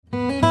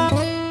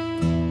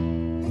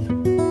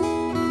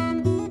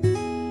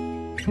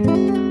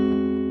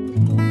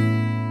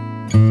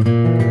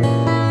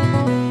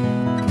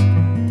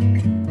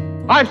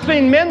I've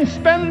seen men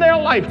spend their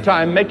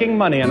lifetime making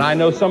money, and I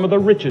know some of the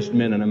richest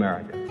men in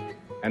America,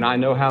 and I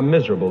know how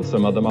miserable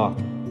some of them are.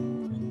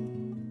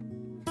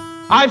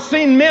 I've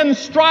seen men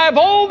strive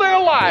all their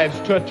lives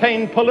to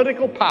attain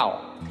political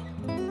power.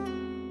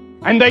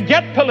 And they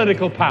get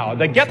political power.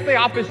 They get the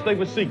office they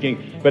were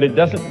seeking, but it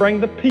doesn't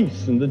bring the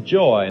peace and the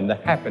joy and the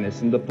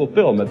happiness and the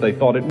fulfillment they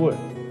thought it would.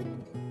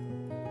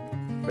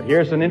 But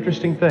here's an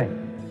interesting thing.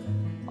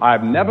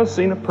 I've never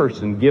seen a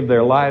person give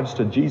their lives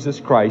to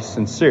Jesus Christ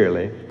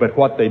sincerely, but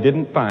what they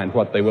didn't find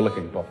what they were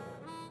looking for.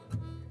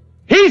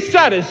 He's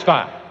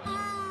satisfied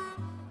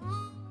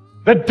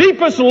the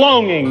deepest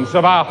longings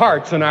of our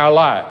hearts and our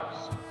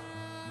lives.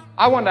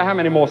 I wonder how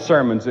many more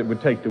sermons it would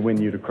take to win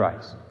you to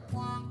Christ.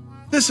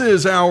 This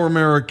is Our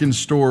American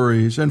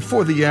Stories, and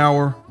for the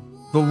hour,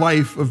 the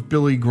life of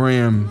Billy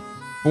Graham,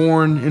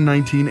 born in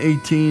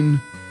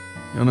 1918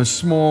 on a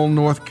small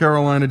North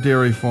Carolina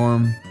dairy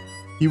farm.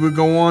 He would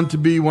go on to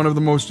be one of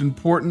the most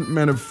important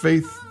men of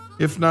faith,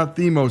 if not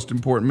the most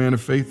important man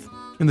of faith,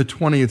 in the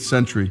 20th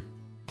century.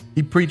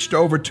 He preached to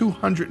over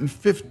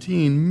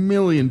 215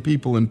 million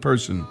people in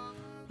person.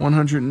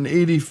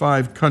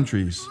 185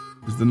 countries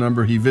is the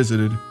number he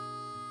visited,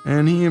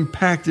 and he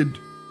impacted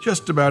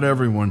just about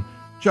everyone.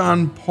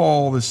 John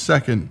Paul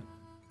II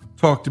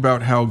talked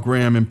about how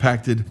Graham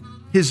impacted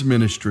his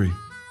ministry,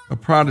 a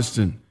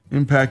Protestant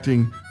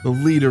impacting the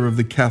leader of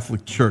the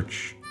Catholic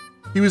Church.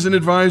 He was an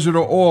advisor to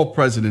all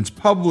presidents,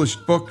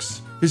 published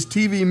books. His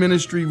TV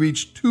ministry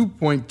reached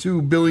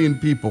 2.2 billion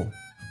people.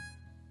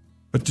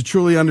 But to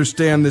truly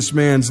understand this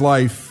man's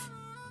life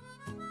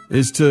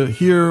is to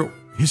hear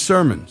his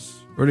sermons,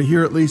 or to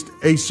hear at least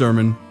a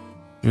sermon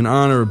in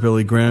honor of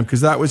Billy Graham,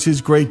 because that was his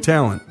great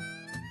talent,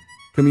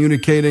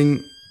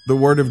 communicating the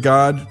Word of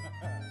God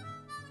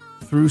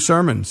through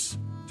sermons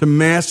to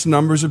mass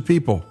numbers of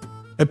people.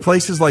 At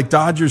places like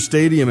Dodger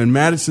Stadium and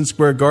Madison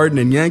Square Garden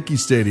and Yankee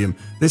Stadium,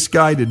 this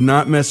guy did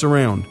not mess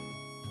around.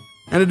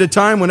 And at a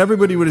time when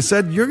everybody would have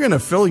said, you're going to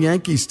fill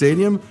Yankee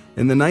Stadium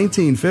in the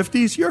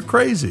 1950s? You're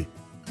crazy.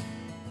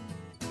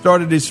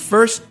 Started his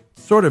first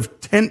sort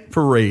of tent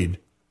parade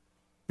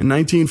in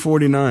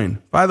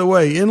 1949. By the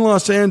way, in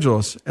Los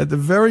Angeles, at the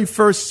very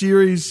first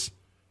series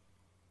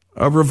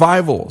of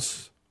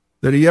revivals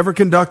that he ever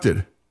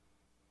conducted,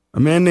 a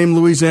man named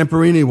Louis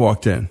Zamperini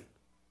walked in.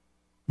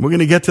 We're going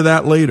to get to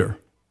that later,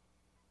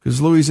 because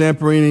Louis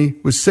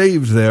Zamperini was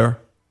saved there,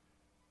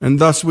 and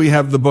thus we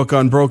have the book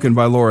Unbroken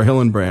by Laura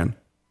Hillenbrand.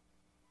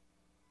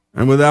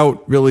 And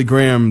without Billy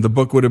Graham, the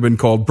book would have been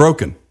called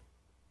Broken,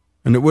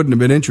 and it wouldn't have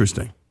been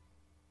interesting.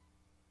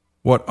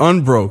 What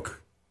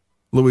unbroke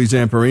Louis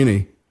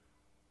Zamperini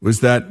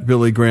was that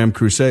Billy Graham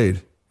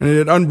crusade, and it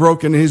had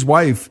unbroken his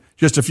wife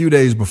just a few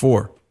days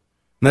before.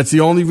 And that's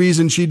the only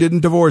reason she didn't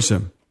divorce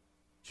him.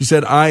 She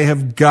said, I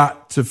have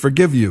got to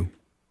forgive you.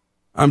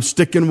 I'm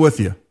sticking with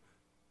you.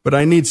 But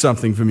I need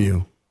something from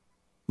you.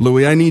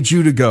 Louis, I need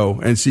you to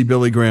go and see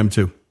Billy Graham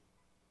too.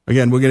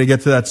 Again, we're going to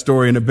get to that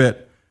story in a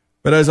bit.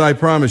 But as I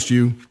promised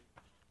you,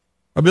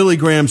 a Billy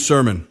Graham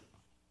sermon.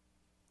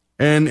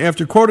 And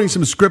after quoting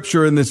some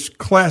scripture in this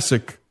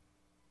classic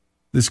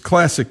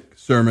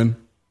sermon,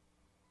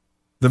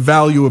 The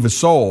Value of a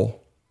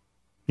Soul,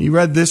 he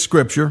read this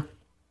scripture,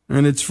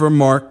 and it's from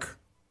Mark.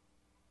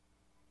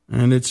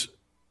 And it's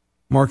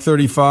Mark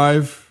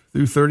 35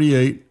 through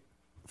 38.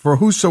 For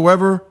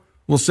whosoever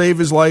will save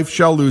his life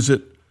shall lose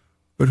it,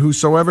 but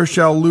whosoever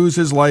shall lose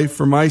his life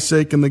for my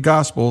sake and the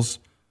gospel's,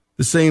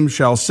 the same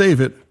shall save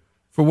it.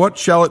 For what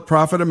shall it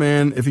profit a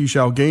man if he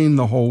shall gain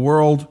the whole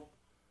world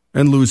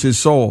and lose his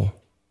soul?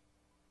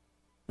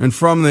 And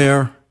from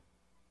there,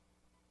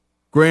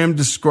 Graham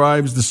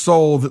describes the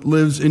soul that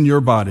lives in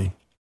your body.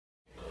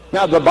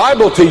 Now, the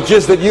Bible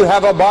teaches that you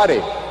have a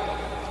body.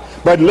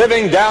 But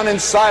living down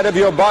inside of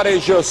your body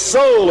is your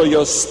soul or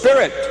your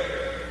spirit.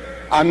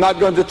 I'm not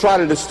going to try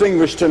to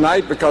distinguish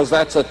tonight, because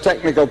that's a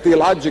technical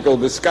theological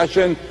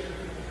discussion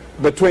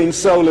between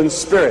soul and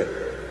spirit.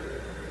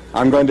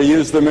 I'm going to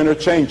use them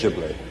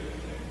interchangeably.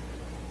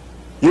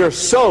 Your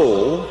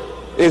soul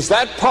is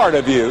that part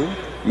of you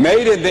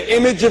made in the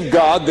image of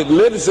God that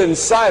lives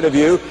inside of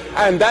you,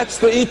 and that's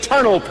the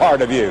eternal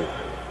part of you.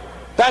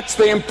 That's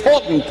the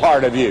important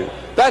part of you.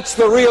 That's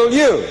the real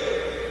you.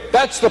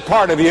 That's the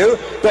part of you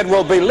that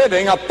will be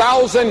living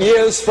 1,000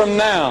 years from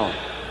now,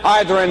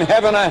 either in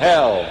heaven or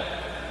hell.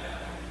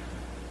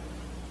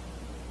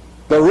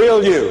 The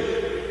real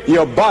you,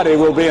 your body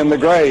will be in the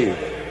grave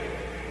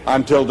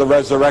until the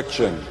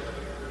resurrection.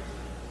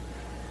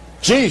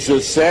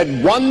 Jesus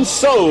said, one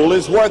soul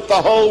is worth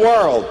the whole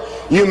world.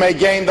 You may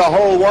gain the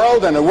whole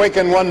world and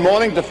awaken one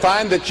morning to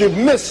find that you've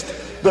missed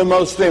the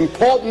most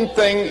important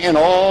thing in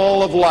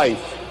all of life.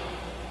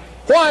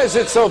 Why is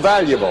it so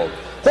valuable?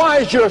 Why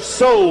is your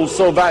soul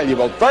so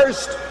valuable?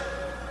 First,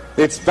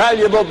 it's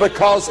valuable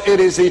because it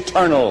is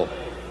eternal.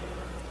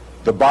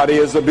 The body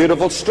is a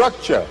beautiful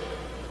structure,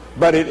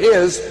 but it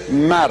is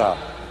matter.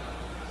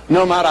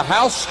 No matter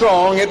how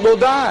strong, it will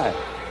die.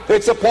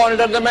 It's appointed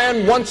that the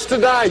man wants to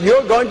die.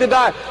 You're going to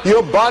die.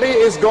 Your body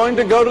is going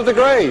to go to the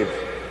grave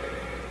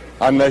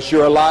unless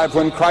you're alive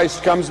when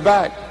Christ comes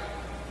back.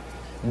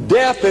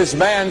 Death is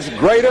man's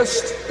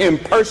greatest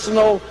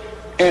impersonal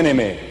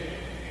enemy,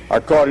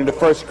 according to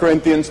 1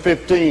 Corinthians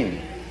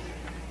 15.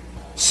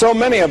 So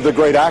many of the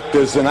great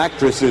actors and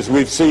actresses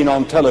we've seen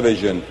on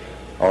television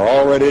are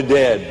already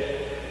dead.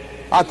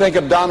 I think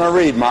of Donna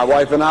Reed. My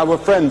wife and I were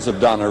friends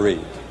of Donna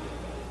Reed.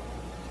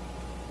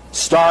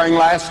 Starring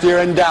last year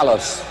in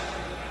Dallas.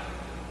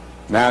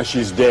 Now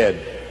she's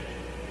dead.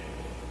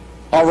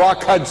 Or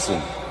Rock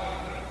Hudson,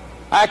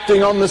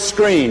 acting on the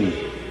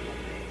screen,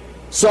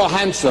 so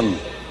handsome,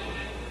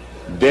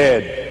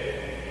 dead.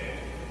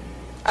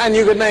 And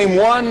you could name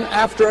one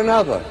after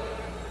another.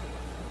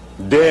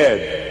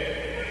 Dead.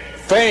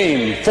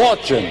 Fame,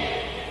 fortune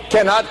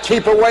cannot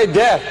keep away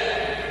death.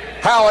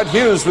 Howard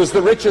Hughes was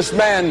the richest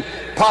man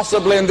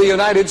possibly in the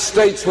United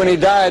States when he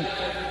died,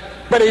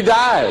 but he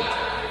died.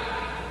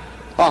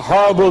 A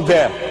horrible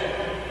death.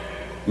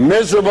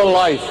 Miserable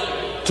life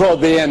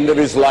toward the end of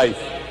his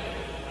life.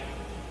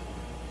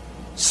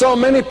 So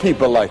many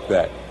people like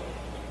that.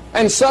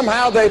 And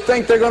somehow they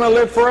think they're going to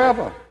live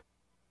forever.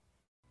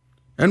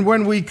 And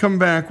when we come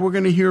back, we're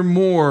going to hear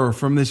more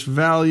from this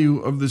Value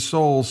of the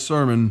Soul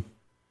sermon.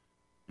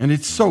 And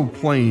it's so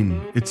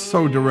plain, it's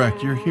so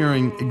direct. You're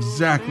hearing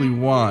exactly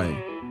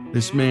why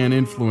this man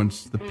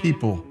influenced the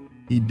people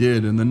he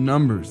did and the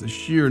numbers, the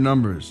sheer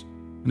numbers.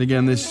 And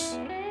again, this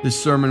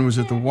sermon was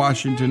at the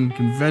Washington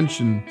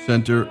Convention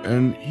Center,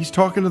 and he's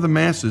talking to the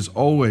masses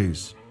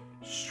always,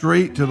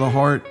 straight to the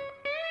heart,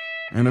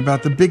 and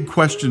about the big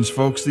questions,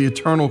 folks, the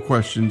eternal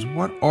questions.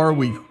 What are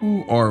we?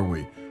 Who are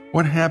we?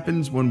 What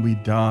happens when we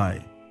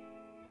die?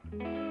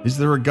 Is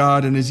there a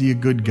God, and is he a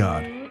good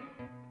God?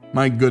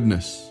 My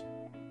goodness.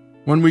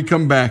 When we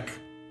come back,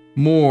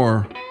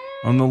 more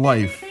on the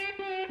life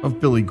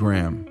of Billy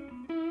Graham.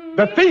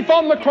 The thief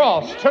on the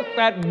cross took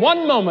that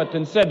one moment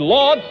and said,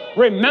 Lord,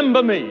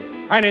 remember me.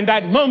 And in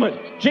that moment,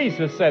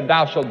 Jesus said,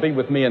 thou shalt be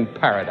with me in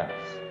paradise.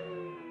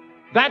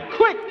 That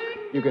quick,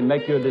 you can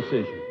make your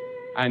decision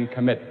and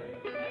commit.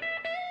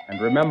 And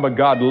remember,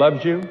 God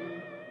loves you.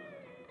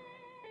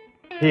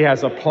 He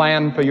has a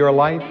plan for your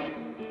life.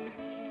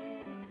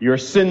 You're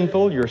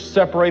sinful. You're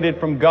separated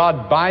from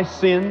God by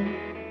sin.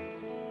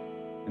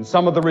 And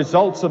some of the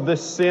results of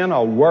this sin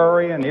are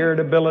worry and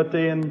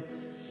irritability and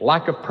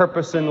lack of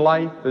purpose in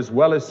life, as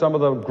well as some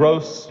of the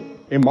gross,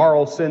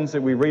 immoral sins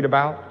that we read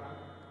about.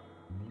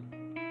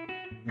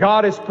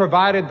 God has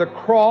provided the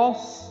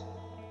cross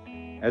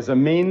as a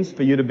means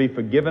for you to be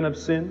forgiven of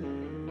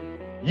sin.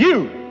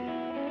 You,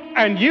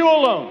 and you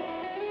alone,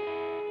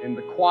 in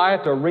the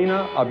quiet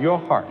arena of your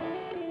heart,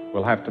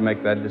 will have to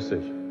make that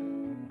decision.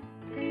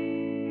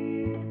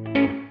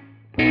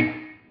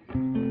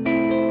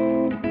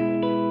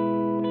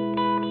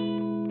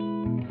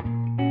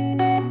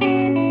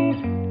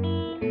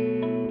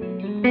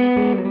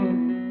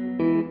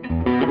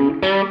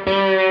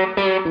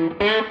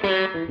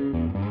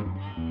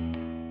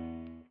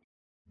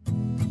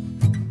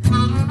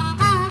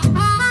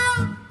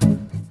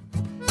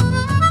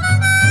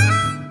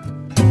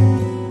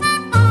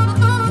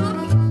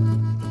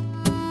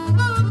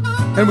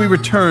 And we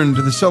return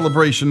to the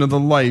celebration of the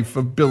life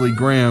of Billy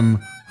Graham,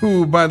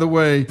 who, by the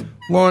way,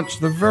 launched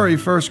the very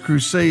first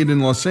crusade in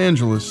Los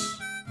Angeles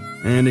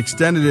and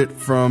extended it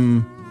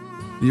from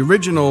the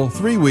original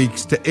 3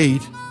 weeks to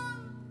 8,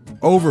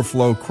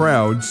 overflow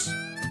crowds.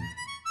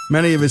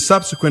 Many of his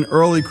subsequent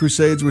early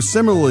crusades were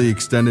similarly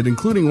extended,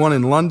 including one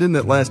in London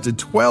that lasted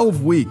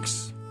 12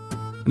 weeks,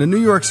 and a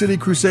New York City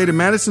crusade in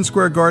Madison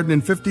Square Garden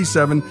in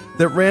 57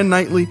 that ran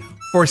nightly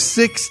for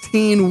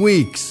 16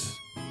 weeks.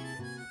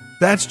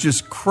 That's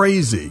just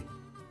crazy.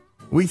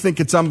 We think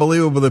it's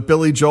unbelievable that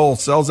Billy Joel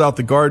sells out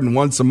the Garden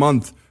once a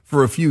month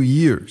for a few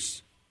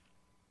years.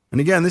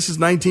 And again, this is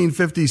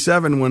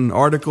 1957 when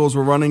articles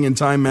were running in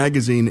Time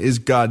magazine, Is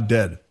God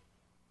Dead?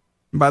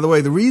 And by the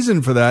way, the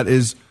reason for that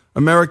is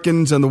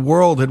Americans and the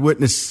world had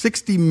witnessed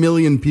 60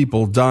 million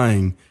people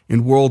dying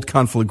in world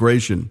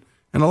conflagration.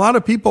 And a lot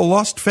of people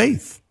lost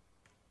faith.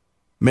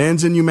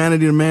 Man's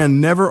inhumanity to man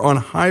never on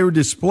higher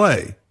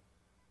display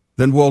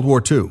than World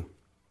War II.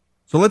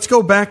 So let's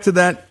go back to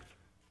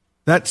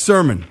that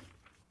sermon,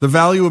 The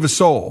Value of a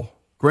Soul.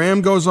 Graham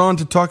goes on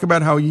to talk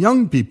about how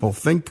young people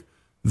think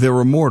they're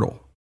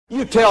immortal.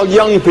 You tell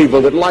young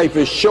people that life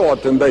is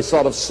short and they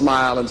sort of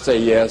smile and say,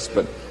 yes,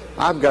 but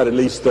I've got at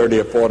least 30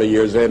 or 40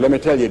 years ahead. Let me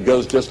tell you, it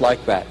goes just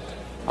like that.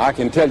 I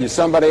can tell you,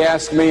 somebody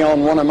asked me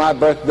on one of my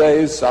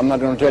birthdays, I'm not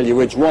going to tell you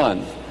which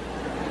one.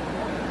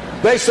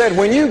 They said,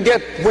 when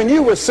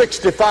you were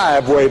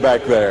 65 way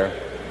back there,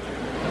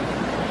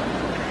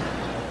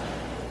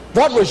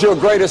 what was your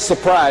greatest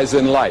surprise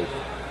in life?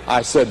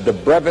 I said, the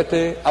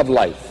brevity of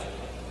life.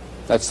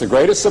 That's the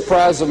greatest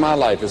surprise of my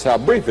life, is how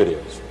brief it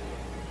is.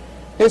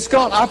 It's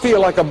gone. I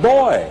feel like a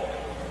boy.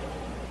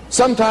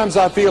 Sometimes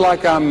I feel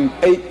like I'm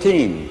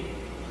 18.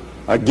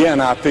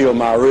 Again, I feel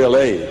my real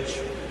age.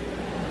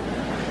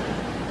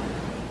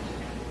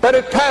 But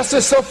it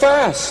passes so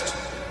fast.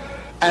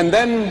 And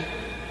then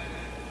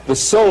the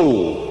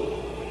soul,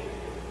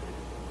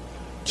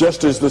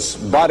 just as this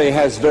body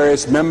has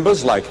various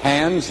members like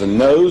hands and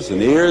nose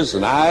and ears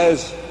and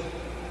eyes,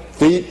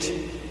 feet,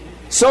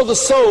 So the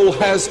soul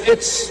has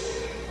its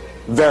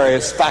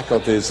various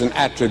faculties and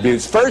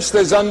attributes. First,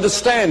 there's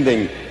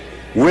understanding,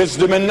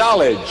 wisdom, and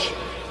knowledge.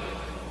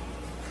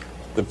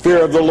 The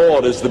fear of the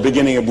Lord is the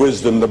beginning of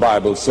wisdom, the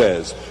Bible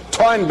says.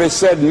 Toynbee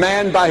said,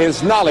 man by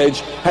his knowledge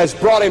has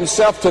brought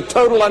himself to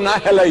total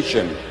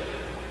annihilation.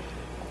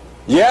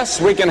 Yes,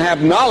 we can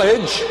have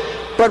knowledge,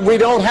 but we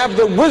don't have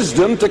the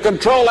wisdom to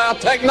control our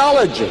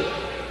technology.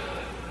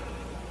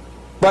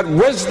 But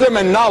wisdom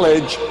and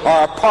knowledge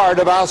are a part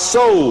of our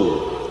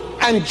soul.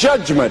 And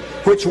judgment,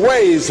 which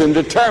weighs and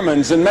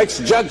determines and makes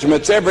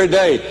judgments every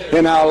day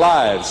in our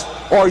lives.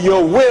 Or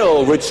your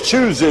will, which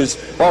chooses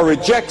or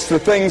rejects the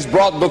things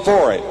brought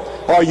before it.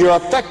 Or your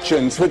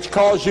affections, which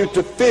cause you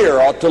to fear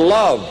or to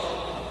love.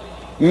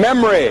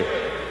 Memory,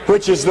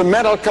 which is the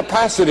mental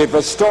capacity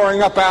for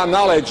storing up our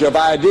knowledge of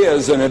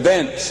ideas and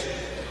events.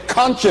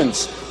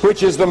 Conscience,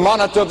 which is the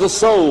monitor of the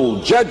soul,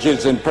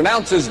 judges and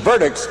pronounces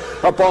verdicts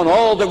upon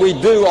all that we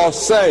do or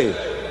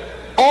say.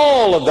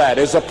 All of that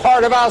is a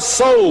part of our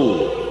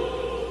soul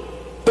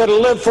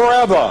that'll live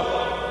forever.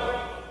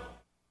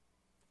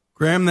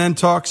 Graham then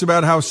talks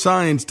about how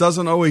science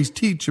doesn't always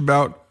teach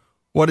about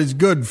what is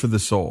good for the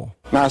soul.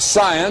 Now,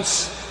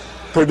 science,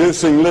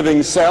 producing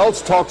living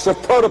cells, talks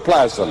of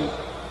protoplasm.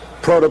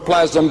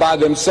 Protoplasm by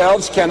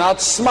themselves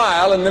cannot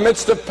smile in the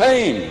midst of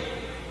pain.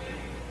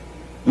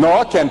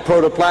 Nor can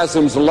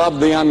protoplasms love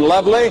the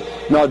unlovely,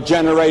 nor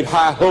generate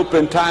high hope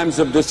in times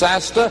of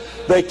disaster.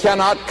 They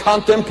cannot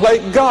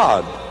contemplate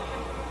God.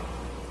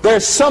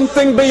 There's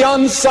something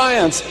beyond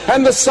science,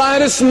 and the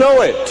scientists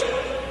know it.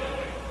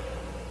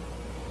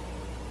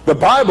 The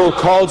Bible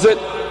calls it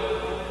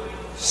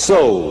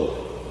soul.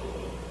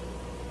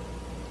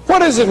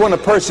 What is it when a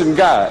person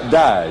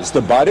dies?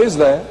 The body's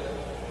there,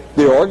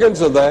 the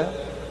organs are there,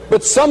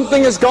 but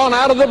something has gone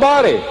out of the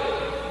body.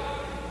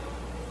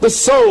 The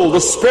soul,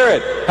 the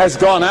spirit, has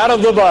gone out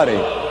of the body.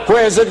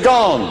 Where has it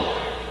gone?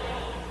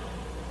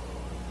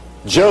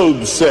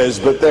 Job says,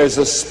 but there's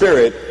a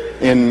spirit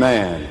in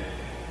man.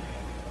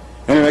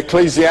 And in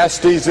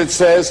Ecclesiastes it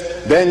says,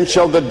 then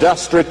shall the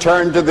dust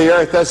return to the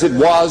earth as it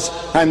was,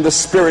 and the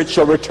spirit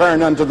shall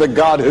return unto the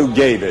God who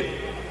gave it.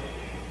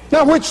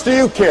 Now, which do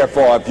you care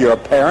for if you're a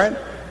parent?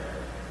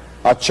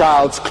 A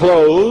child's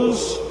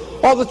clothes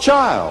or the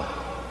child?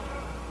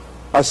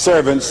 A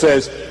servant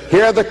says,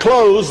 here are the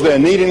clothes, they're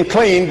neat and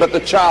clean, but the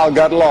child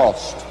got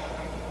lost.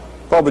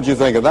 What would you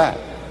think of that?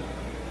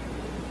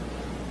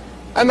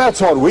 And that's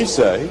what we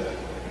say.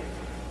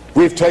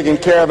 We've taken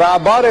care of our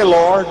body,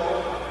 Lord.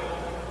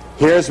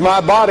 Here's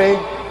my body.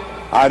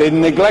 I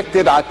didn't neglect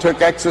it. I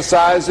took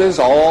exercises,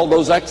 all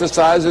those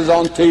exercises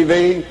on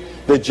TV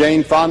that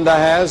Jane Fonda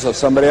has or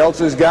somebody else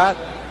has got.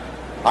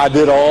 I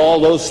did all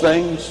those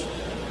things.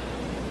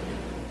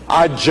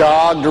 I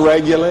jogged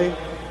regularly.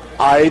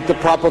 I ate the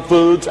proper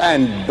foods,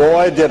 and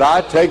boy, did I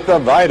take the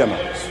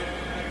vitamins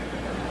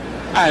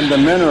and the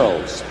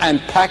minerals and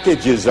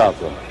packages of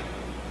them.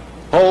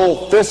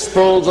 Whole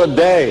fistfuls a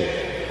day.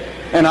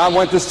 And I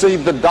went to see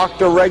the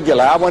doctor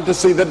regularly. I went to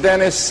see the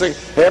dentist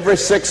every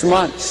 6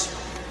 months.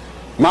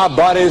 My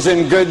body's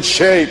in good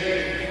shape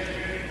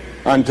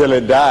until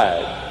it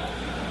died.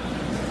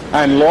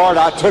 And Lord,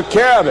 I took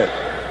care of it.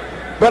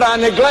 But I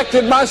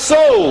neglected my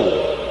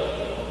soul.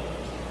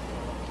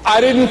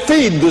 I didn't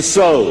feed the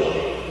soul.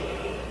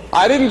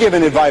 I didn't give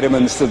any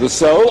vitamins to the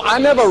soul. I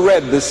never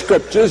read the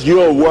scriptures,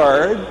 your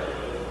word.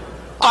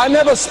 I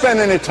never spent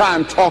any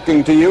time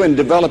talking to you and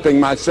developing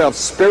myself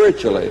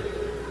spiritually.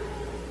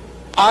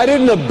 I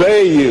didn't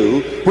obey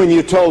you when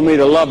you told me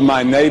to love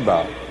my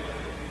neighbor.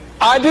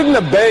 I didn't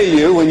obey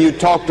you when you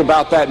talked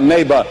about that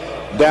neighbor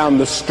down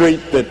the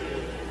street that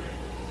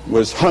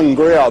was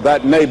hungry, or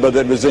that neighbor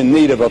that was in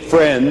need of a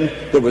friend,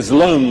 that was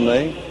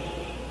lonely.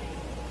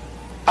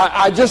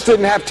 I just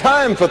didn't have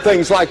time for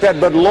things like that,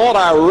 but Lord,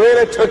 I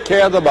really took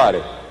care of the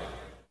body.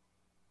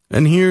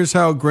 And here's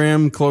how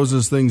Graham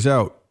closes things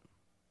out.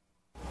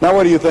 Now,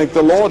 what do you think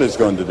the Lord is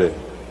going to do?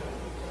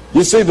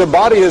 You see, the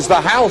body is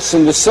the house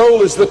and the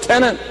soul is the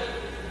tenant.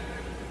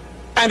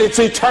 And it's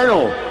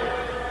eternal.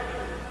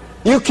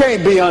 You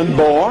can't be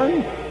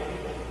unborn.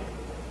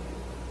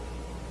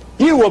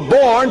 You were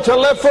born to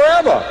live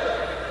forever.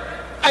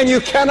 And you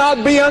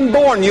cannot be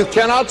unborn. You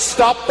cannot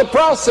stop the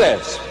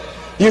process.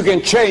 You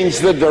can change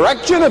the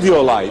direction of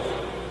your life.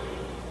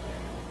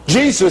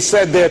 Jesus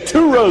said there are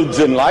two roads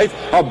in life,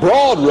 a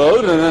broad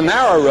road and a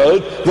narrow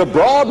road. The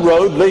broad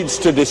road leads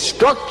to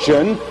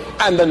destruction,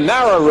 and the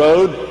narrow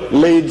road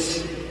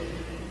leads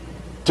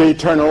to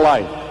eternal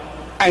life.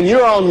 And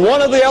you're on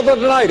one or the other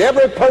tonight.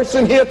 Every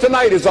person here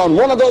tonight is on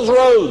one of those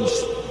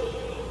roads.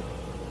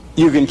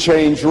 You can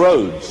change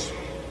roads.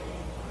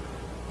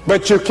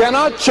 But you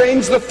cannot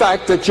change the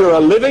fact that you're a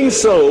living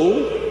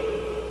soul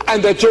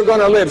and that you're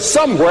going to live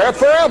somewhere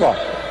forever.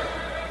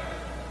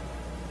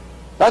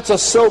 That's a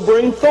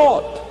sobering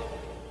thought.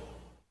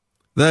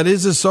 That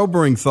is a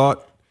sobering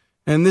thought.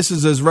 And this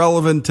is as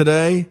relevant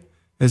today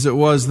as it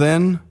was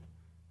then,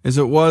 as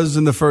it was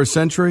in the first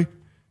century.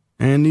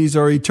 And these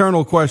are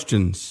eternal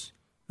questions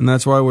And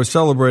that's why we're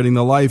celebrating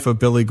the life of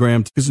Billy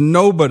Graham, because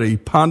nobody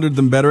pondered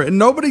them better and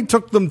nobody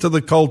took them to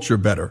the culture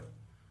better.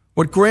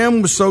 What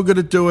Graham was so good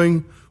at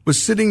doing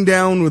was sitting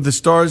down with the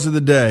stars of the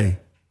day,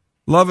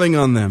 loving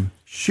on them,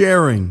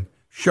 sharing,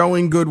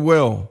 showing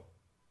goodwill.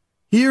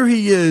 Here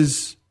he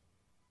is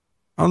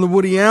on the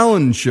Woody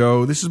Allen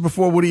show. This is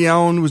before Woody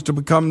Allen was to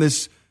become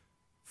this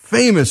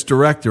famous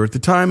director. At the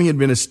time, he had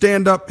been a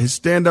stand-up. His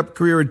stand-up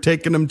career had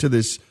taken him to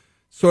this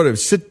sort of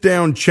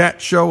sit-down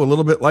chat show, a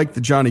little bit like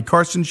the Johnny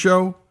Carson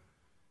show.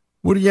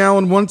 Woody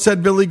Allen once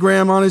had Billy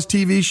Graham on his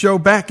TV show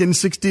back in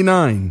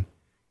 '69.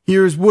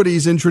 Here's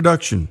Woody's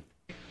introduction.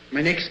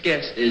 My next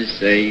guest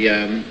is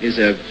a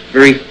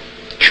very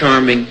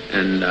charming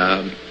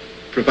and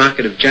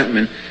provocative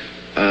gentleman.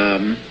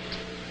 Whether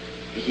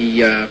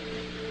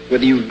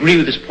you agree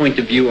with his point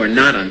of view or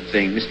not on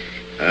things,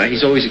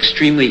 he's always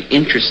extremely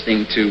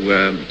interesting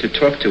to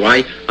talk to.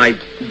 I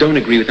don't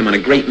agree with him on a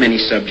great many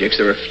subjects.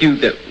 There are a few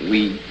that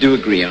we do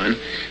agree on.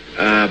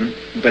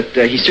 But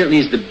he certainly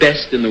is the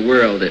best in the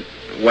world at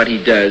what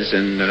he does.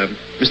 And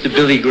Mr.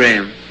 Billy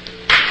Graham.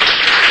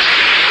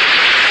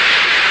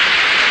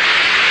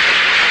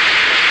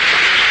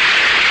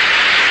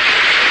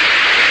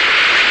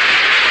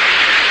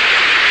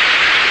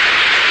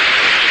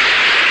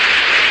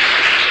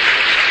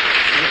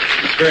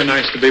 Very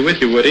nice to be with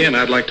you, Woody, and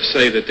I'd like to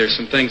say that there's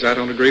some things I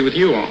don't agree with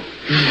you on.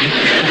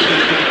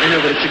 I know,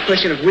 but it's a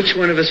question of which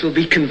one of us will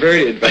be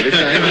converted by the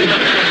time.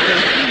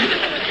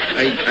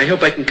 I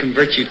hope I can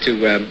convert you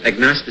to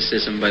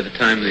agnosticism by the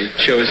time the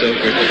show is over.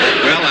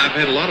 Well, I've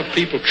had a lot of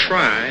people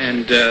try,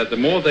 and the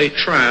more they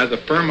try, the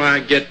firmer I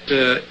get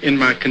in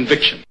my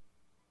conviction.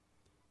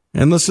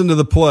 And listen to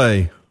the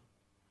play.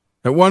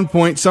 At one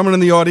point, someone in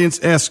the audience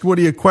asked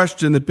Woody a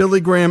question that Billy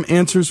Graham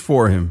answers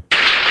for him.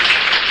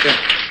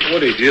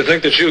 Woody, do you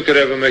think that you could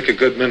ever make a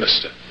good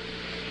minister?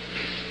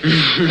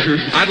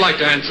 I'd like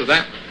to answer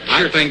that.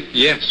 Sure. I think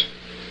yes,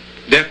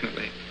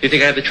 definitely. You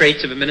think I have the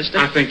traits of a minister?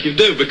 I think you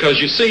do, because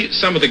you see,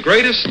 some of the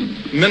greatest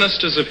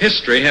ministers of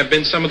history have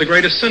been some of the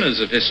greatest sinners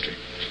of history.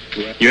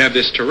 You have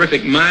this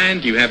terrific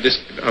mind. You have this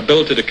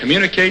ability to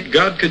communicate.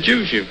 God could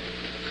use you.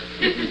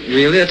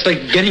 Really? That's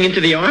like getting into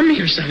the army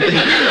or something.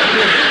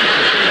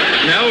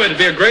 No, it'd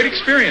be a great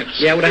experience.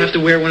 Yeah, would I have to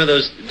wear one of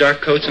those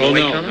dark coats and a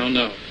white collar?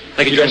 No.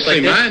 Like you don't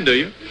see mine, do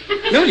you?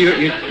 No,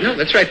 no,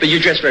 that's right. But you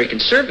dress very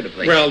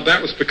conservatively. Well,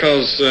 that was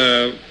because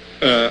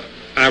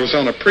I was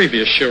on a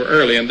previous show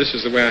early, and this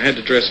is the way I had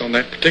to dress on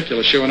that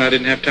particular show, and I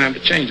didn't have time to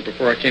change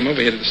before I came over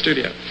here to the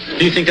studio.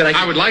 Do you think that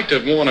I would like to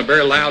have worn a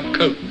very loud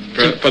coat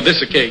for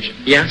this occasion.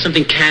 Yeah,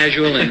 something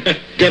casual and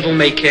devil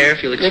may care,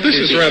 if you'll excuse me. Well,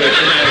 this is rather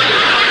casual.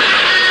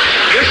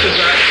 This is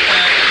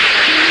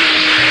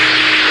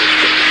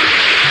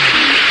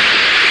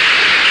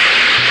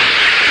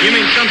You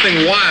mean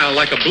something wild,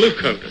 like a blue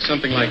coat or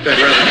something like that,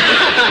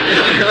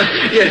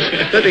 rather?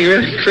 Yes, something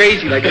really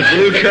crazy, like a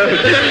blue coat.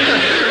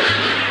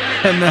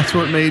 And that's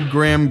what made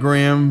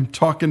Graham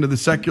talking to the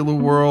secular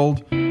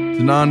world,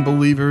 to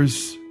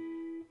non-believers,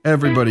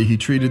 everybody he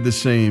treated the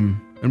same.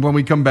 And when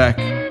we come back,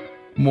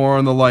 more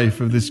on the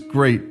life of this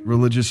great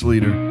religious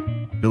leader,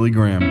 Billy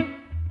Graham.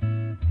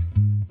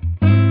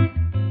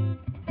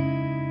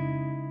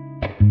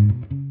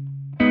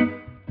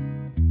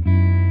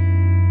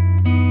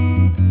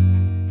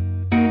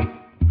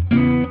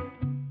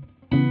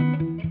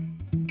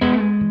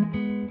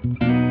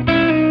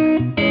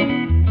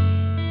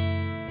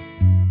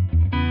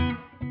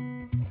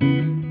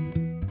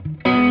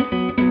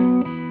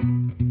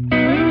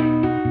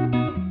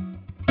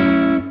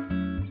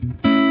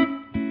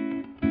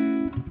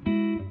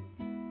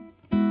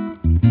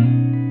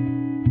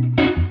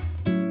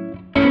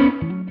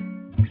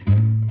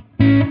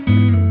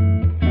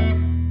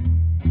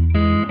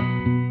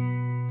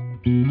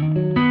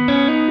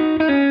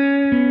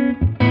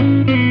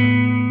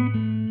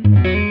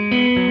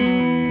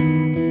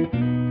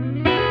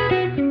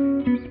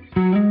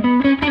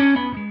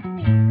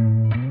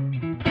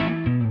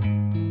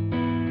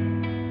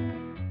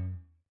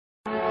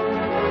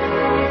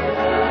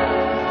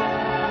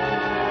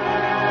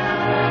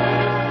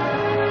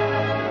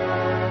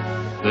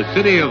 The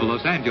city of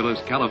Los Angeles,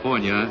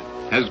 California,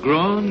 has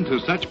grown to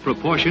such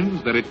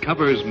proportions that it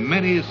covers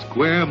many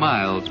square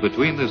miles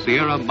between the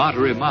Sierra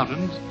Madre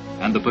Mountains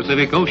and the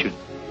Pacific Ocean.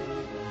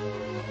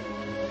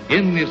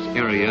 In this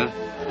area,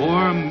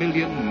 4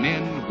 million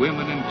men,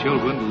 women, and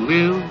children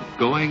live,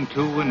 going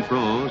to and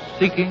fro,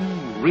 seeking,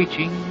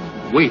 reaching,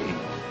 waiting.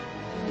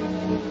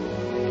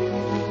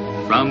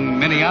 From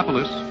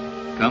Minneapolis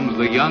comes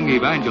the young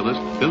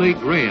evangelist Billy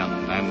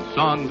Graham and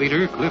song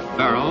leader Cliff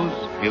Barrows,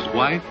 his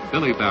wife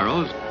Billy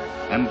Barrows,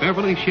 and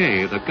Beverly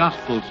Shea, the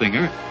gospel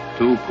singer,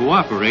 to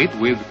cooperate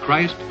with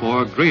Christ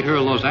for Greater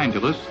Los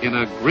Angeles in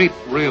a great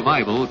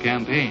revival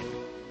campaign.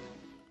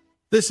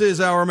 This is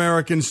Our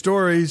American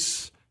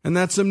Stories, and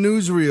that's some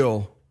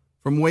newsreel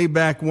from way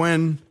back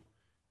when.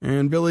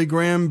 And Billy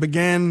Graham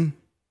began,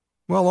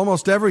 well,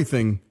 almost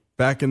everything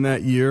back in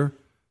that year.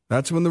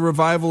 That's when the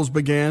revivals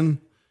began.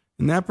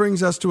 And that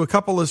brings us to a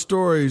couple of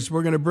stories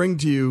we're going to bring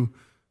to you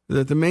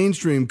that the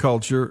mainstream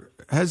culture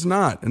has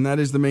not, and that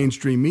is the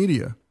mainstream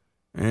media.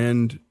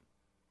 And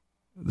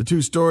the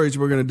two stories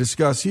we're going to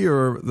discuss here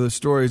are the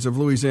stories of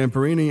Louis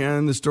Zamperini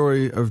and the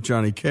story of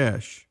Johnny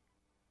Cash.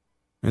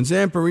 And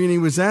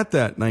Zamperini was at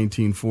that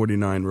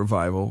 1949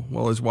 revival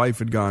while his wife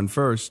had gone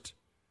first.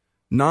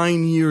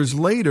 9 years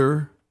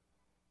later,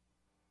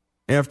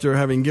 after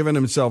having given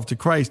himself to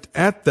Christ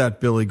at that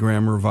Billy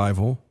Graham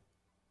revival,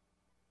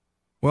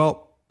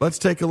 well, let's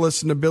take a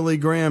listen to Billy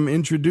Graham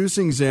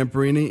introducing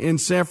Zamperini in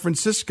San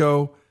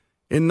Francisco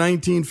in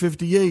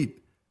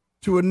 1958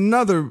 to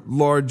another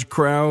large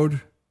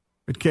crowd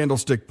at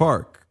Candlestick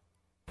Park.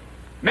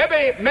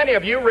 Maybe many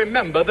of you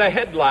remember the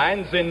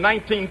headlines in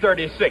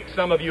 1936.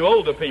 Some of you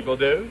older people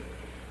do.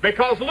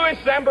 Because Louis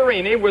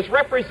Zamperini was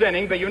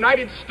representing the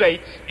United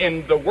States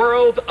in the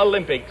World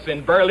Olympics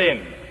in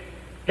Berlin.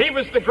 He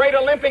was the great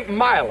Olympic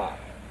miler.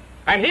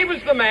 And he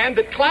was the man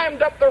that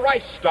climbed up the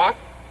Reichstag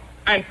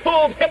and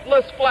pulled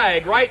Hitler's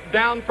flag right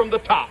down from the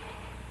top.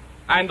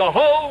 And the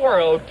whole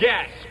world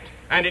gasped,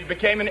 and it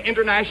became an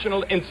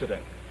international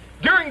incident.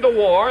 During the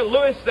war,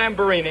 Louis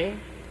Zamperini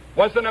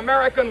was an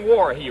American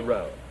war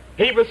hero.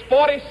 He was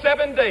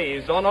 47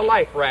 days on a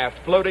life raft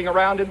floating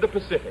around in the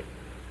Pacific.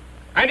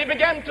 And he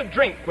began to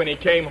drink when he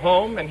came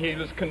home, and he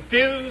was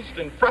confused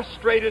and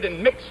frustrated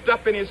and mixed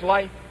up in his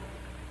life.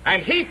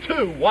 And he,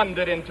 too,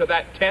 wandered into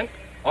that tent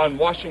on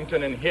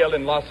Washington and Hill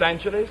in Los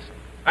Angeles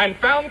and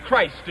found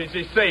Christ as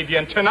his Savior.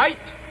 And tonight,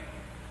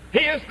 he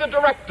is the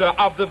director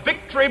of the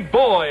Victory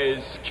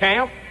Boys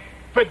Camp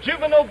for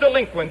juvenile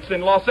delinquents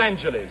in Los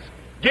Angeles,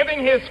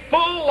 giving his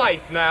full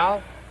life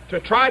now to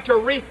try to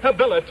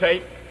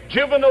rehabilitate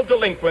juvenile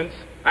delinquents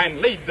and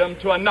lead them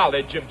to a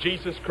knowledge of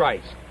Jesus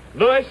Christ.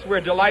 Louis,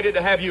 we're delighted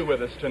to have you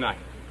with us tonight.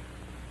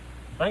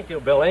 Thank you,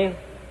 Billy.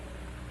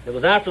 It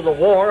was after the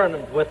war,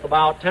 and with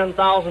about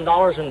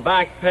 $10,000 in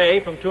back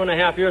pay from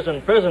 2.5 years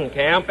in prison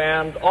camp,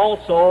 and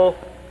also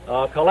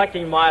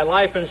collecting my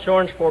life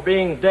insurance for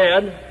being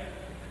dead,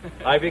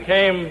 I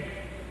became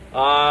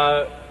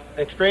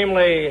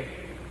extremely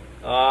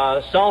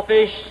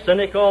selfish,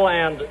 cynical,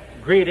 and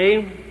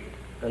greedy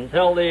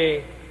until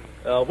the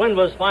wind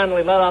was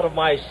finally let out of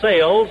my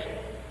sails.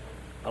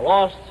 I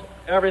lost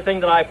everything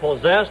that I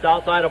possessed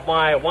outside of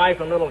my wife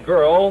and little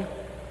girl.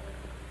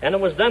 And it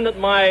was then that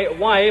my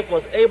wife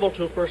was able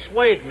to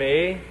persuade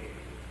me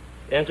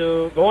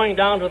into going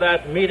down to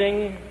that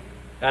meeting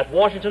at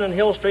Washington and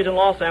Hill Street in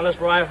Los Angeles,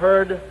 where I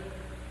heard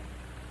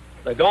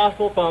the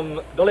gospel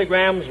from Billy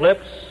Graham's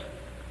lips.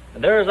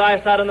 And there, as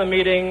I sat in the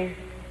meeting,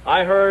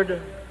 I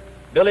heard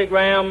Billy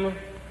Graham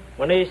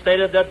when he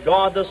stated that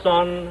God the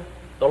Son,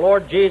 the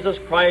Lord Jesus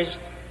Christ,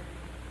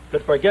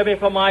 could forgive me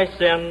for my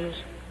sins,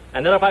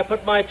 and that if I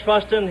put my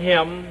trust in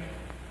Him,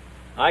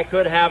 I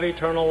could have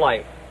eternal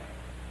life.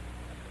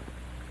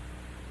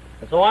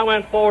 And so I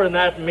went forward in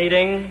that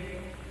meeting,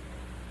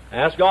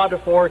 asked God to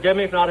forgive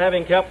me for not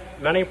having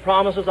kept many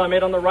promises I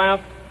made on the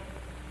raft.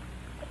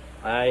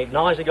 I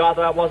acknowledged to God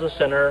that I was a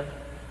sinner.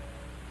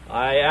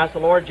 I asked the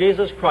Lord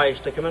Jesus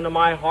Christ to come into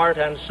my heart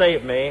and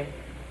save me,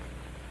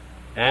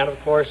 and of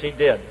course He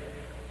did.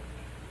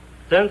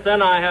 Since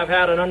then, I have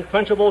had an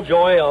unquenchable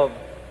joy of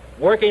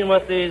working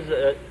with these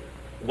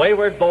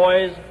wayward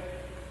boys,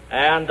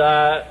 and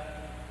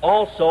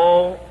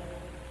also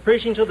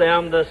preaching to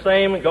them the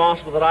same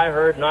gospel that I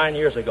heard 9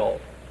 years ago.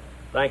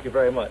 Thank you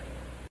very much.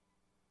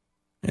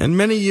 And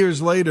many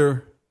years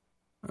later,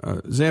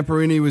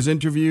 Zamperini was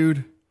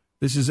interviewed.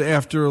 This is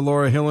after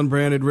Laura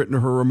Hillenbrand had written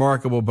her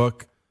remarkable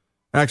book.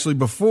 Actually,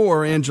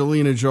 before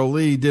Angelina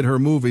Jolie did her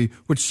movie,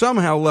 which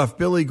somehow left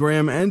Billy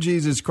Graham and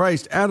Jesus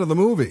Christ out of the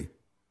movie.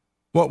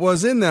 What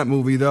was in that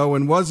movie, though,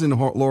 and was in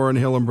Laura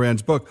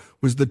Hillenbrand's book,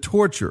 was the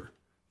torture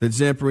that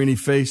Zamperini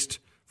faced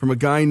from a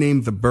guy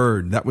named The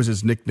Bird. That was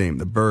his nickname,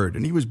 The Bird.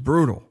 And he was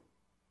brutal.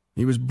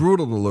 He was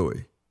brutal to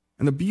Louis.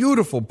 And the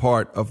beautiful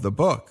part of the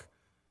book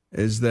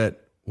is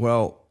that,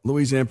 well,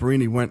 Louis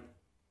Zamperini went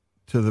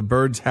to The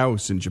Bird's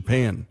house in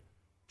Japan,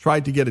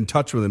 tried to get in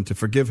touch with him to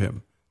forgive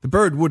him. The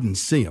Bird wouldn't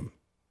see him.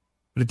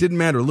 But it didn't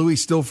matter. Louis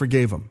still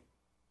forgave him,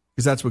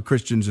 because that's what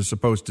Christians are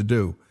supposed to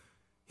do.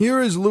 Here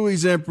is Louis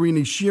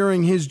Zamperini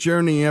sharing his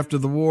journey after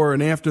the war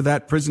and after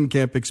that prison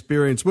camp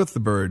experience with The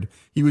Bird.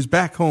 He was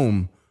back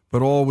home,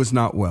 but all was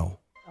not well.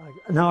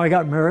 Now I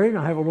got married,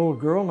 I have a little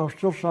girl, and I'm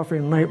still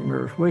suffering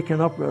nightmares, waking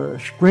up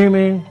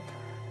screaming,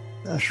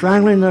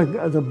 strangling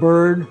the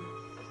bird.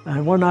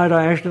 And one night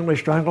I accidentally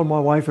strangled my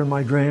wife in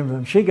my dreams,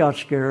 and she got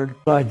scared.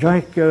 I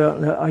drank,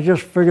 I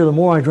just figured the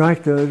more I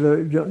drank,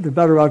 the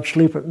better I'd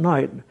sleep at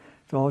night.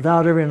 So I was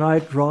out every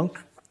night drunk.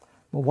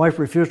 My wife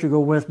refused to go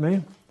with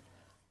me.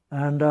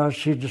 And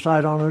she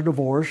decided on a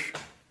divorce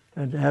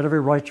and had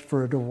every right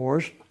for a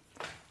divorce.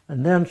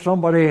 And then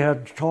somebody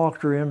had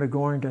talked her into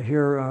going to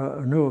hear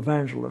a new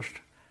evangelist,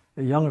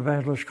 a young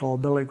evangelist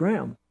called Billy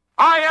Graham.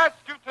 I ask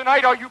you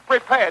tonight, are you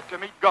prepared to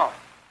meet God?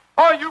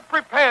 Are you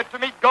prepared to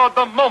meet God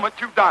the moment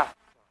you die?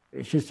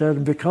 She said,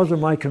 and because of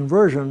my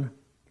conversion,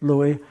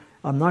 Louis,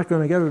 I'm not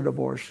going to get a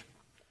divorce.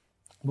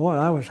 Boy,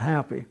 I was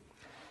happy.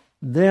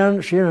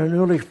 Then she and her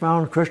newly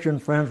found Christian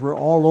friends were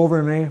all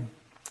over me.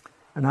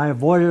 and I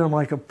avoided him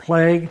like a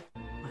plague.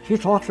 He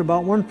talks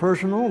about one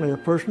person only, the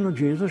person of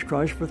Jesus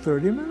Christ, for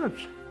 30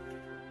 minutes.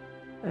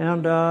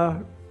 And,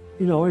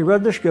 he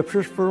read the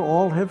scriptures, for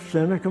all have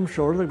sinned and come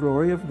short of the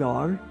glory of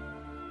God.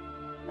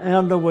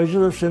 And the wages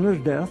of sin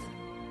is death,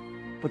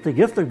 but the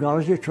gift of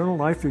God is eternal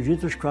life through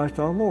Jesus Christ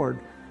our Lord.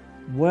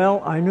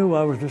 Well, I knew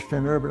I was a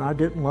sinner, but I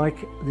didn't like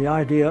the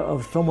idea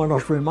of someone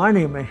else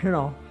reminding me,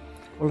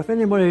 Well, if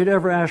anybody had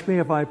ever asked me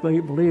if I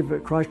believed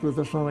that Christ was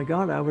the Son of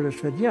God, I would have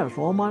said yes,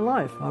 all my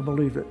life I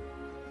believed it.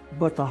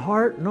 But the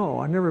heart, no,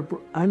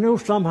 I knew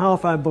somehow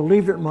if I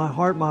believed it in my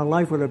heart, my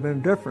life would have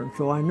been different.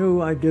 So I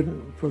knew I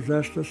didn't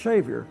possess the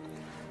Savior.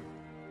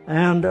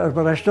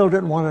 But I still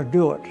didn't want to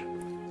do it.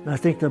 And I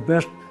think the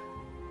best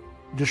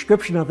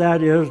description of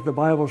that is the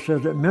Bible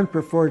says that men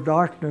prefer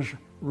darkness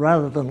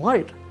rather than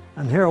light.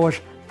 And here I was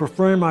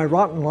preferring my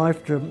rotten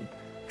life to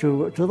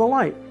the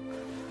light.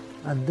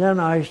 And then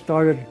I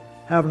started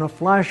having a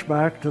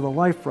flashback to the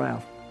life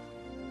raft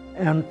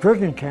and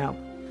prison camp.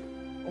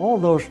 All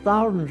those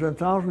thousands and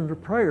thousands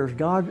of prayers,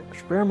 God,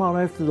 spare my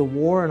life through the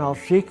war, and I'll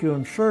seek you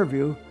and serve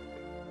you.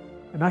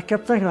 And I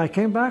kept thinking, I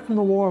came back from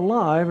the war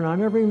alive, and I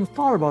never even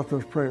thought about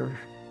those prayers.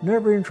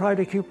 Never even tried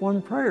to keep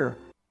one prayer.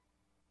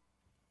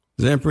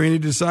 Zamperini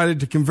decided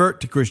to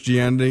convert to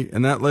Christianity,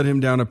 and that led him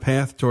down a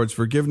path towards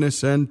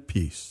forgiveness and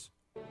peace.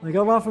 I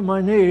got off of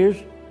my knees.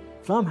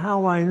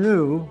 Somehow I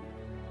knew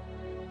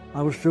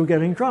I was through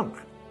getting drunk.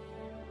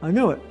 I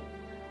knew it.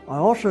 I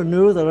also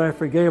knew that I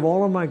forgave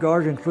all of my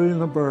guards, including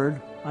the bird.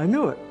 I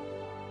knew it.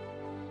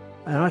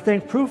 And I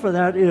think proof of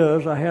that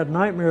is I had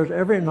nightmares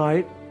every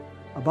night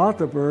about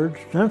the bird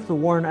since the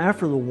war and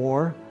after the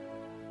war.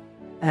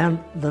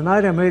 And the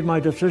night I made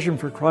my decision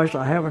for Christ,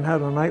 I haven't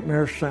had a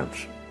nightmare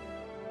since.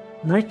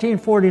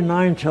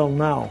 1949 till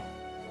now.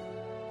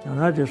 And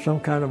that is some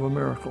kind of a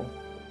miracle.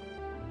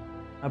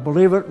 I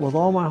believe it with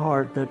all my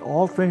heart that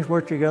all things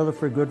work together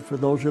for good for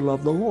those who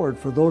love the Lord,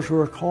 for those who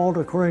are called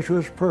according to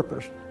his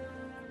purpose.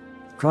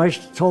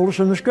 Christ told us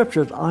in the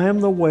scriptures, I am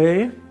the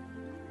way,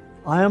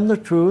 I am the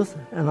truth,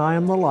 and I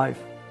am the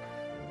life.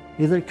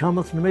 He that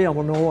cometh to me I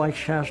will no wise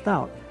cast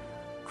out.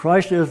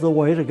 Christ is the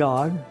way to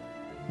God.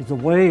 He's the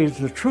way, he's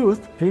the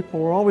truth.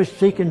 People are always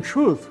seeking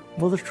truth.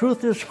 Well, the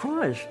truth is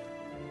Christ.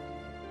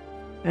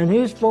 And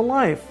he's the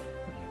life.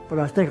 But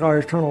I think our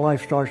eternal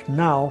life starts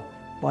now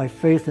by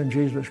faith in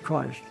Jesus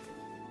Christ.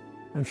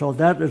 And so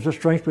that is the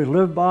strength we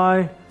live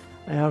by,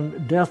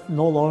 and death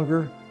no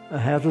longer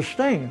has a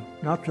sting,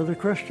 not to the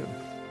Christian.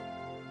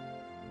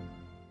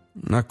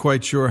 Not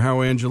quite sure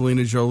how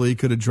Angelina Jolie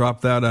could have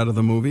dropped that out of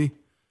the movie.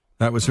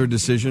 That was her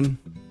decision.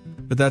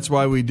 But that's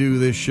why we do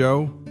this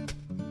show.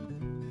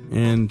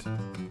 And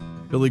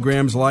Billy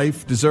Graham's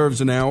life deserves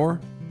an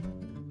hour.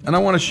 And I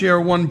want to share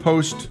one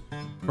post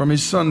from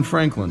his son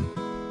Franklin.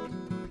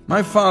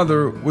 My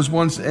father was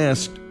once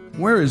asked,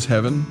 "Where is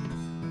heaven?"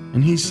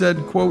 And he said,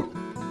 quote,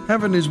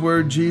 "Heaven is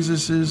where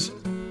Jesus is,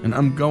 and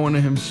I'm going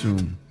to him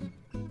soon."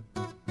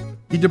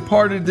 He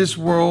departed this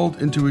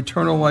world into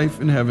eternal life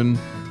in heaven,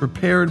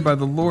 prepared by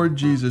the Lord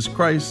Jesus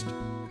Christ,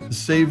 the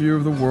Savior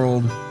of the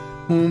world,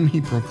 whom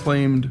he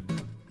proclaimed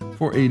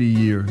for 80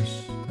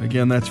 years.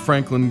 Again, that's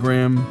Franklin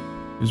Graham,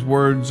 his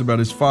words about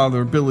his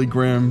father, Billy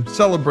Graham,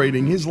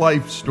 celebrating his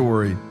life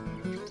story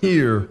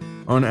here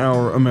on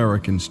Our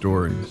American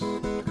Stories.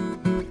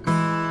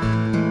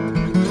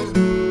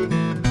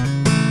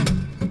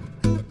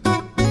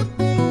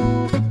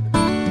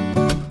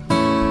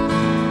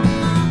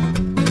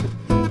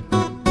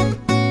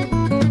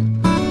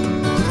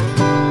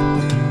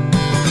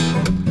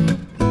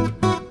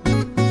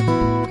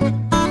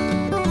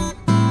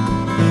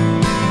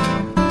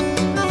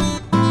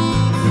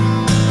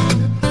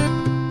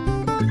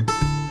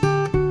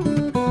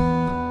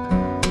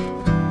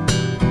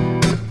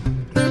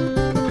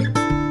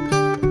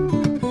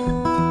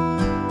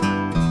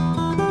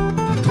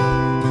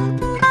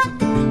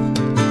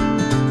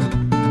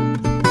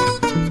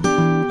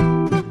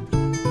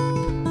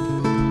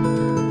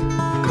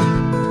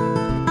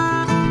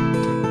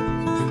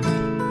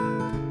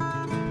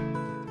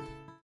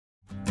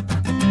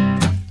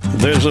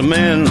 There's a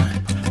man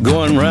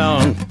going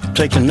round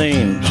taking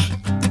names,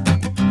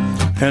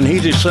 and he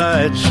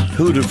decides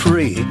who to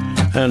free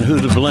and who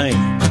to blame.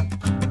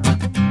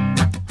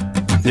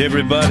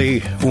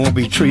 Everybody won't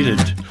be treated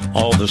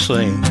all the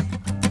same.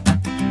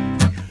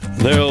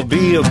 There'll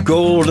be a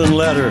golden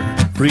ladder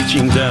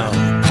reaching down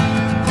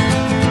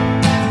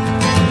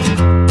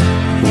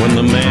when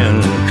the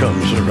man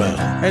comes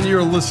around. And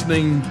you're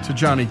listening to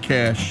Johnny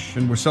Cash,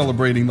 and we're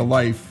celebrating the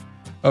life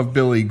of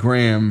Billy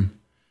Graham.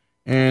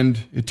 And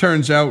it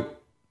turns out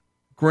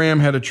Graham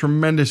had a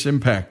tremendous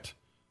impact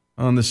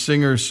on the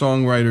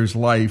singer-songwriter's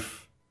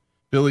life.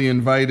 Billy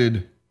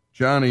invited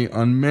Johnny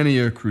on many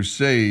a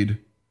crusade,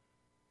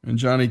 and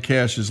Johnny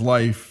Cash's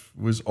life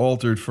was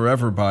altered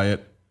forever by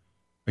it.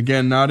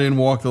 Again, not in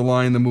Walk the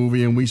Line, the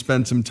movie, and we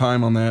spent some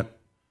time on that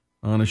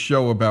on a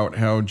show about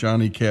how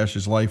Johnny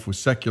Cash's life was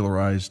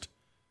secularized.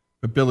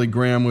 But Billy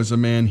Graham was a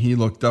man he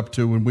looked up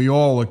to, and we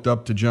all looked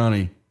up to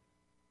Johnny.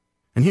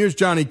 And here's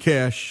Johnny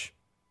Cash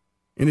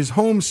in his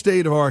home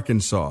state of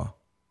Arkansas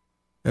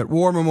at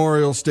War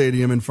Memorial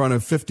Stadium in front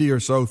of 50 or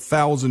so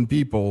thousand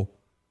people,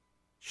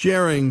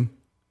 sharing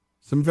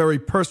some very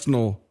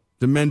personal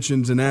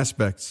dimensions and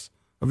aspects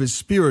of his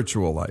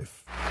spiritual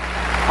life.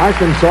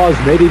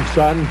 Arkansas's native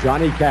son,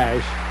 Johnny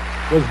Cash,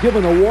 was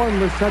given a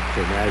warm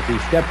reception as he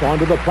stepped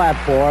onto the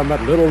platform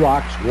at Little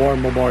Rock's War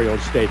Memorial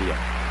Stadium.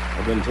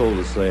 I've been told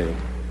to say,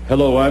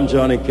 "Hello, I'm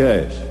Johnny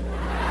Cash."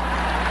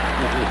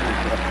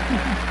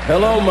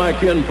 Hello, my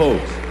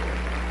kinfolks.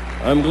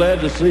 I'm glad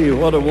to see you.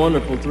 What a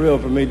wonderful thrill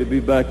for me to be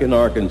back in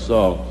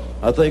Arkansas.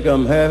 I think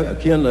I'm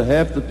kin to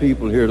half the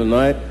people here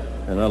tonight,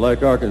 and I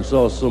like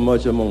Arkansas so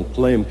much I'm going to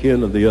claim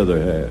kin to the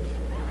other half.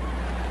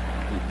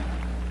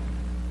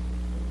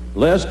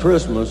 Last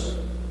Christmas,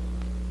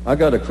 I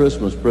got a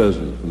Christmas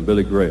present from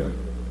Billy Graham.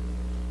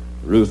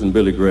 Ruth and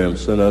Billy Graham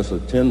sent us a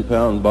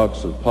 10-pound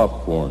box of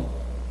popcorn.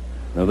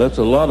 Now, that's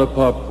a lot of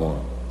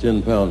popcorn,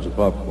 10 pounds of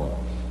popcorn.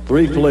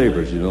 3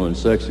 flavors, in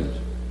sections.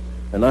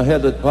 And I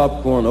had that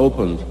popcorn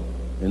opened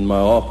in my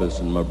office,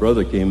 and my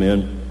brother came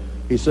in.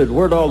 He said,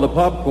 "Where'd all the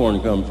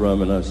popcorn come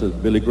from?" And I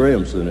said, "Billy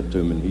Graham sent it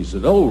to me." And he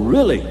said, "Oh,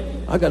 really?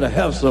 I got to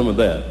have some of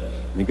that."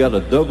 And he got a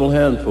double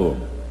handful.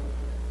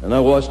 And I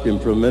watched him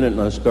for a minute,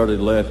 and I started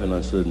laughing. I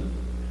said,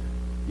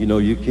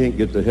 "You can't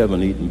get to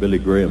heaven eating Billy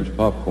Graham's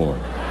popcorn."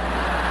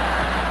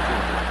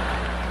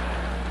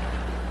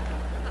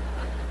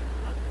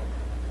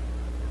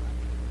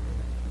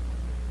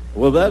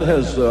 Well, that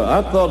has,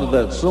 I've thought of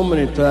that so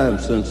many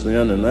times since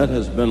then, and that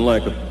has been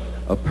like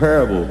a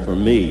parable for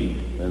me,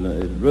 and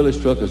it really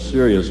struck a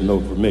serious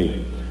note for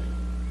me.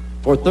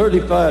 For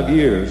 35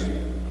 years,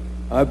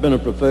 I've been a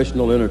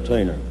professional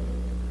entertainer.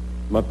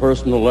 My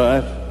personal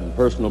life and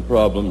personal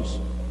problems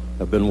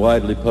have been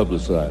widely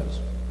publicized.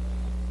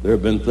 There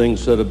have been things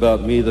said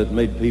about me that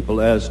made people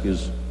ask,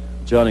 is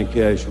Johnny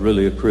Cash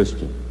really a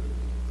Christian?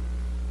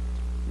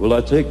 Well,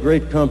 I take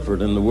great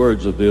comfort in the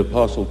words of the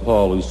Apostle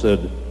Paul, who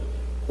said,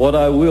 "What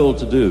I will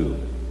to do,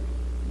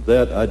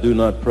 that I do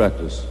not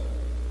practice,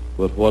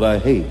 but what I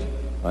hate,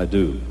 I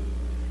do."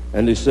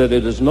 And he said,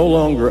 "It is no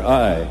longer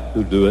I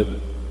who do it,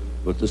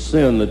 but the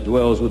sin that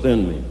dwells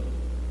within me.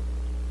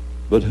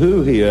 But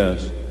who," he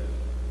asked,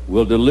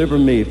 "will deliver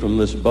me from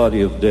this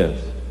body of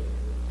death?"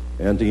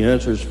 And he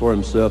answers for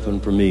himself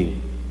and for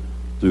me,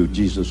 through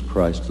Jesus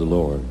Christ the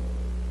Lord.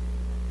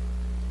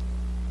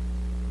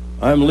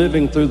 I'm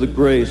living through the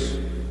grace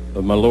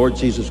of my Lord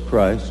Jesus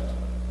Christ.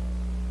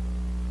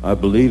 I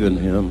believe in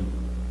him.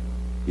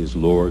 He is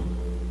Lord,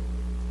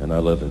 and I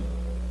love him.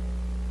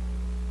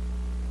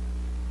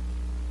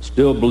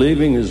 Still,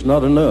 believing is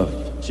not enough.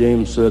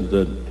 James said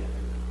that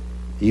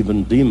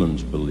even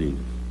demons believe,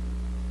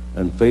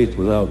 and faith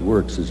without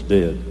works is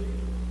dead.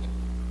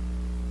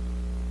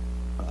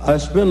 I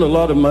spend a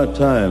lot of my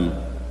time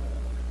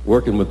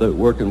working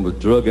with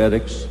drug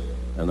addicts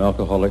and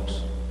alcoholics,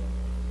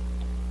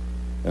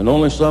 and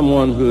only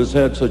someone who has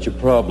had such a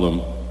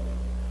problem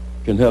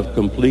can have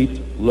complete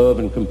love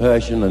and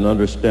compassion and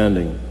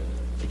understanding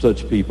for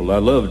such people. I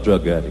love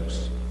drug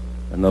addicts,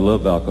 and I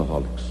love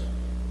alcoholics.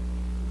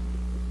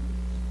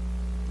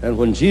 And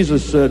when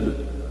Jesus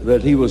said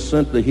that he was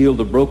sent to heal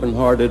the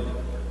brokenhearted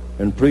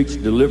and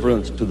preach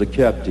deliverance to the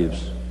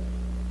captives,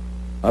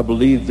 I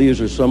believe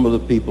these are some of the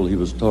people he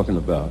was talking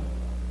about.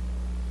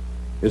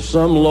 If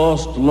some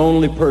lost,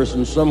 lonely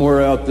person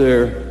somewhere out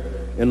there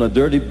in a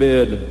dirty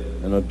bed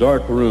in a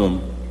dark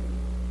room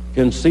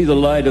can see the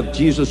light of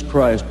Jesus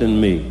Christ in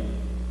me,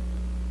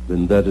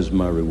 then that is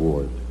my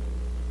reward.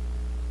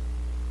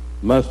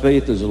 My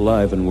faith is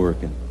alive and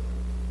working.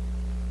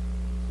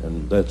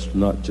 And that's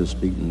not just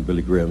eating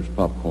Billy Graham's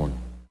popcorn.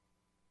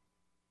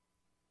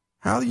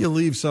 How do you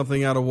leave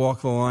something out of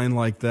Walk the Line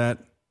like that?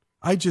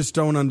 I just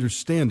don't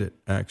understand it,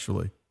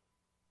 actually.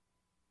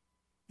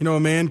 A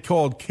man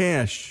called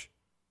Cash.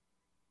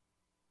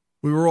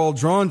 We were all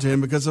drawn to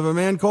him because of a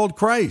man called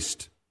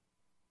Christ.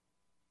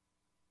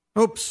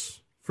 Oops,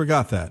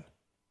 forgot that.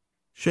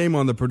 Shame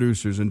on the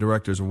producers and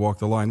directors of Walk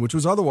the Line, which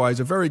was otherwise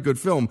a very good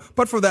film,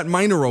 but for that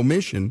minor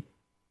omission,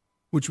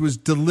 which was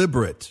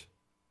deliberate.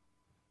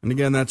 And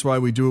again, that's why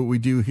we do what we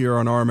do here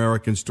on Our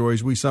American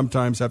Stories. We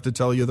sometimes have to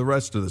tell you the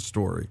rest of the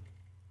story.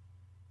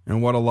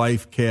 And what a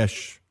life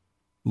Cash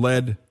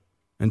led,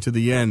 and to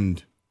the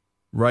end,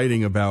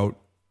 writing about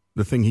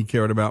the thing he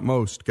cared about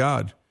most,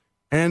 God,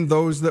 and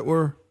those that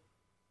were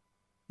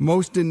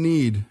most in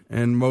need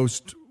and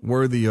most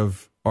worthy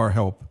of our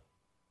help.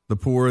 The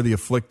poor, the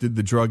afflicted,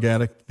 the drug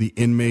addict, the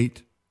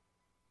inmate.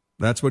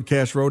 That's what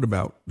Cash wrote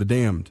about, the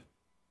damned.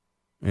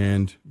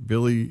 And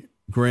Billy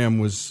Graham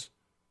was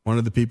one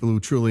of the people who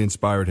truly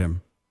inspired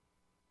him.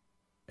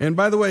 And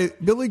by the way,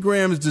 Billy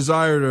Graham's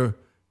desire to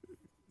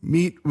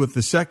meet with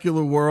the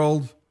secular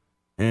world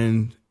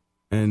and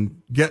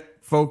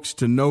get folks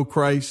to know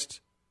Christ,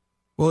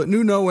 well, it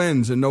knew no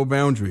ends and no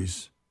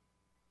boundaries.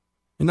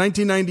 In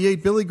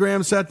 1998, Billy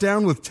Graham sat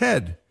down with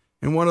Ted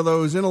in one of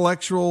those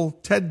intellectual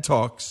TED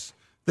Talks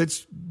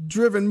that's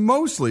driven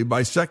mostly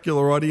by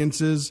secular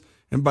audiences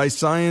and by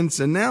science,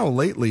 and now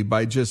lately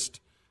by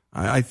just,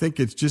 I think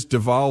it's just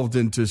devolved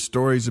into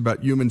stories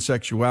about human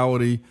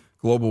sexuality,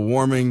 global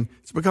warming.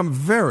 It's become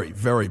very,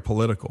 very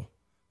political.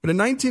 But in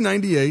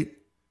 1998,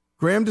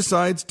 Graham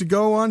decides to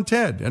go on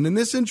TED. And in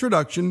this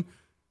introduction,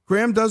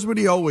 Graham does what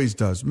he always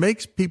does,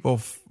 makes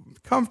people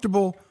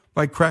comfortable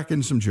by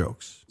cracking some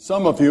jokes.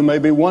 Some of you may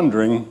be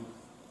wondering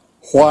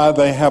why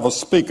they have a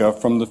speaker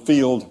from the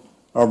field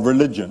of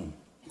religion.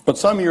 But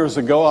some years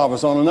ago, I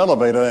was on an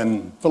elevator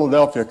in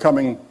Philadelphia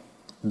coming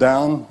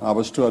down. I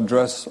was to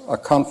address a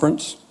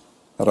conference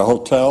at a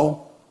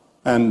hotel.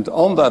 And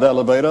on that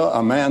elevator,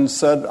 a man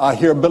said, "I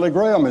hear Billy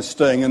Graham is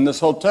staying in this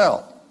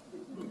hotel."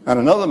 And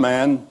another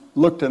man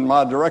looked in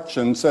my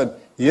direction and said,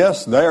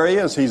 "Yes, there he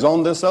is. He's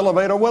on this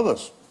elevator with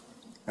us."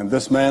 And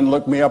this man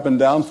looked me up and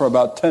down for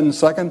about 10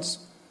 seconds,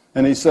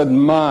 and he said,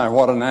 "My,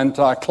 what an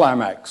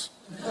anticlimax."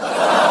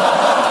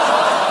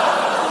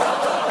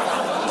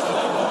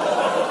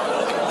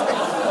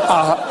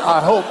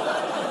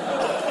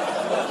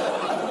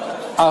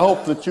 I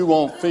hope that you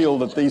won't feel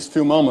that these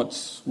few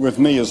moments with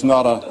me is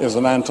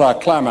an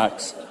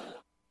anticlimax.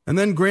 And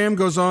then Graham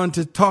goes on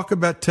to talk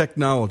about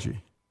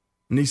technology.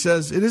 And he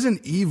says, it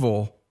isn't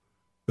evil,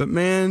 but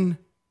man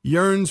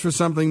yearns for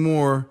something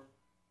more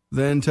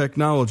than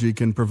technology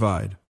can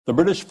provide. The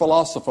British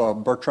philosopher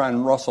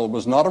Bertrand Russell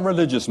was not a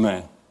religious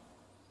man,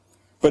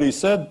 but he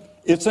said,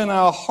 it's in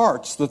our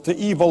hearts that the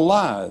evil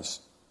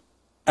lies,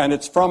 and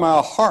it's from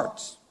our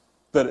hearts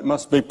that it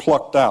must be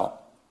plucked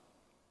out.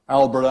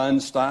 Albert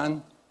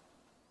Einstein,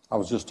 I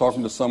was just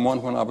talking to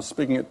someone when I was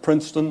speaking at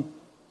Princeton,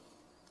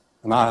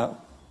 and I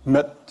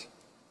met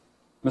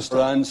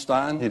Mr.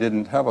 Einstein. He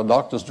didn't have a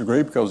doctor's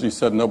degree because he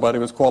said nobody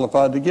was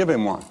qualified to give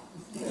him one.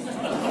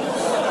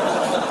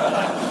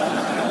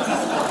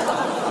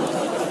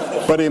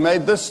 But he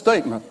made this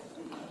statement.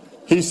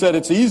 He said,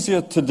 it's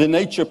easier to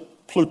denature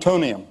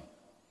plutonium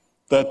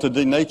than to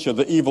denature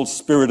the evil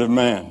spirit of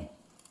man.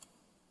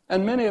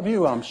 And many of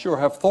you, I'm sure,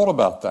 have thought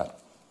about that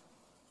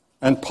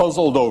and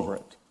puzzled over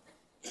it.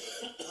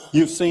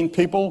 You've seen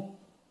people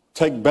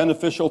take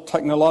beneficial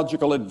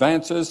technological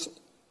advances,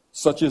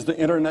 such as the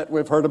internet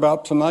we've heard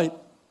about tonight,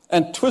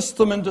 and twist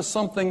them into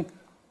something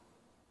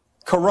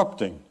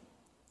corrupting.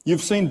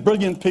 You've seen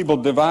brilliant people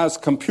devise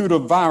computer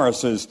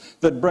viruses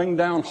that bring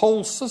down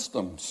whole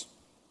systems.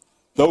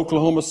 The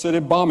Oklahoma City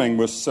bombing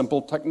was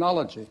simple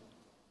technology,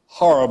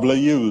 horribly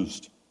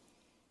used.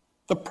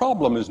 The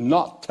problem is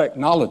not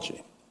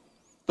technology.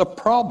 The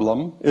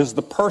problem is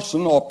the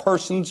person or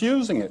persons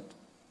using it.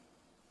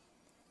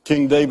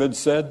 King David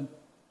said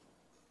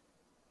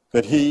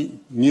that he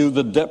knew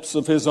the depths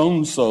of his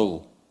own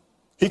soul.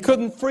 He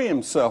couldn't free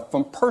himself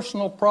from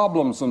personal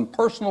problems and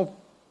personal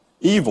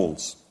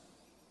evils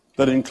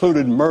that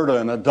included murder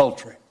and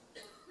adultery.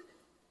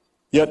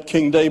 Yet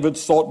King David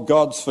sought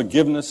God's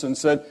forgiveness and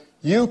said,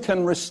 you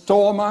can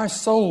restore my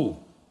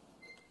soul.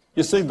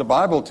 You see, the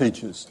Bible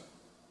teaches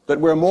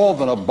that we're more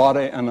than a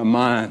body and a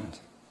mind.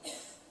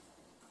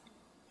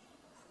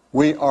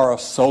 We are a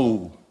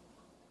soul.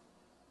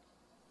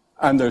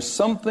 And there's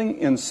something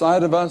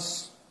inside of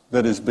us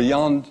that is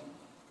beyond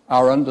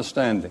our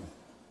understanding.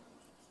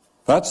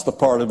 That's the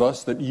part of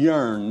us that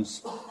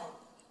yearns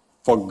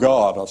for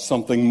God or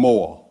something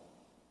more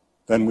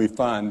than we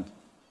find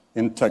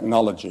in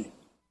technology.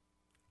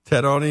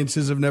 TED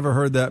audiences have never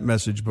heard that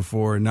message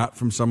before, and not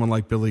from someone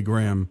like Billy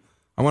Graham.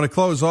 I want to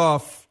close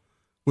off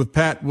with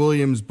Pat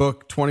Williams'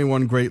 book,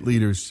 21 Great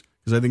Leaders,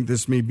 because I think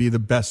this may be the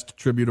best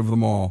tribute of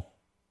them all.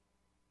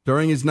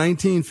 During his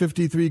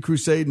 1953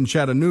 crusade in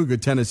Chattanooga,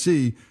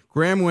 Tennessee,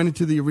 Graham went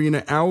into the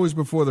arena hours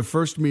before the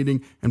first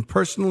meeting and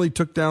personally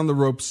took down the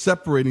ropes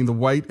separating the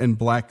white and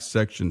black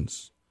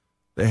sections.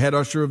 The head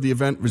usher of the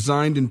event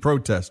resigned in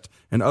protest,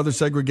 and other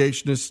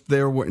segregationists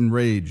there were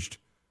enraged.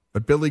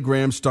 But Billy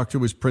Graham stuck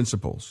to his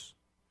principles.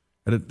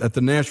 At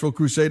the Nashville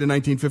Crusade in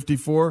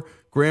 1954,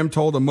 Graham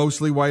told a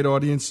mostly white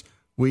audience,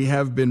 "We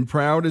have been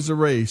proud as a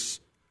race.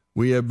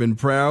 We have been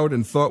proud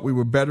and thought we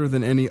were better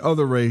than any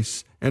other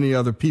race, any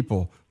other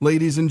people.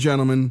 Ladies and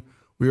gentlemen,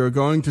 we are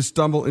going to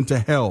stumble into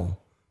hell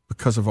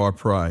because of our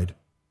pride."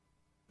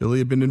 Billy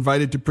had been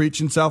invited to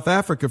preach in South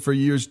Africa for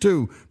years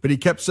too, but he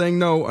kept saying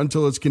no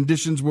until his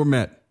conditions were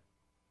met.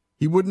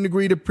 He wouldn't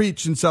agree to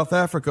preach in South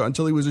Africa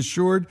until he was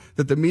assured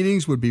that the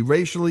meetings would be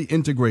racially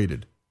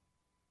integrated.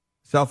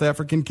 The South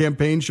African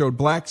campaign showed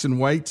blacks and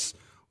whites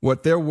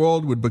what their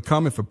world would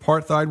become if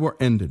apartheid were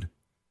ended.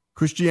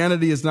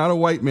 Christianity is not a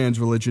white man's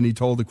religion, he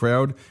told the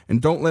crowd,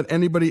 and don't let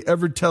anybody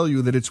ever tell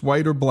you that it's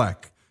white or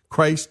black.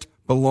 Christ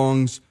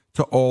belongs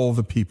to all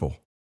the people.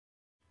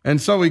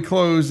 And so he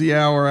closed the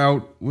hour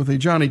out with a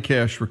Johnny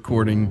Cash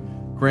recording.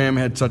 Graham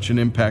had such an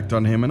impact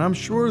on him, and I'm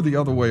sure the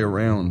other way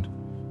around.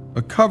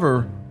 A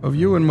cover of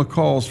you and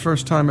McCall's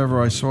First Time Ever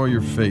I Saw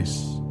Your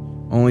Face.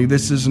 Only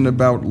this isn't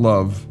about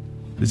love.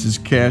 This is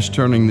Cash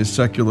turning this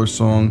secular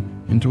song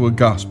into a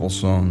gospel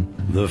song.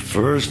 The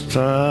first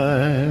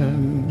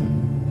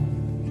time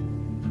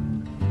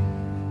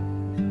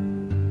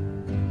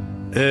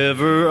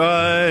ever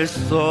I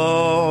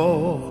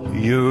saw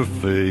your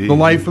face. The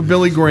life of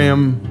Billy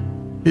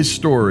Graham, his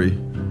story,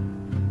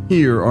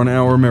 here on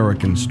Our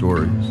American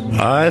Stories.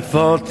 I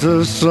thought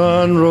the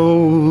sun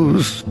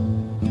rose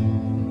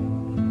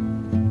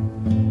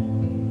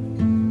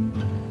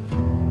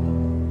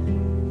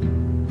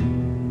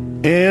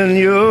in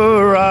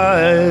your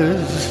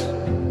eyes.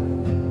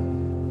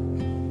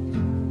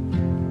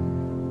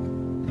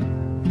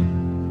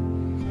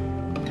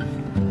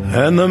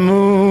 And the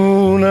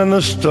moon and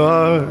the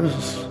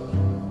stars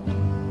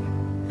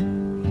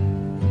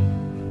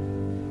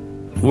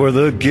were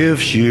the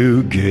gifts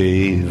you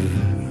gave.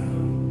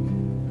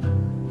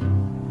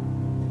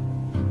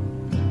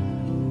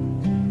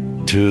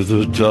 To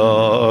the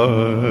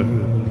dark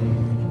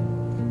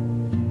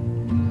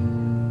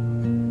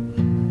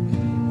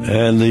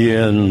and the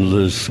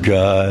endless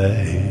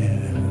sky,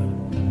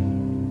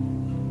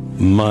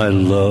 my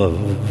love.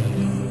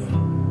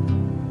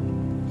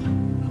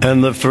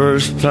 And the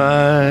first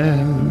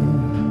time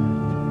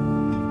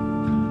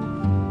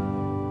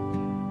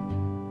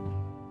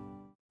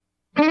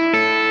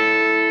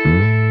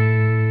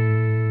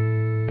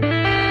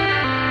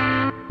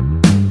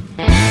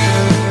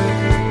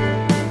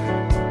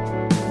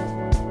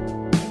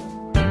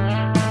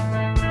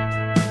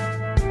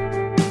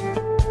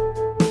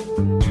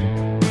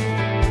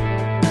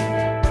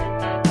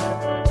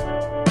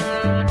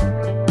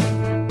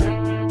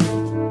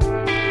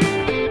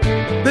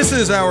This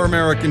is Our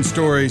American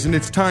Stories, and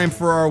it's time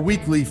for our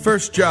weekly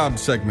First Job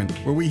segment,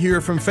 where we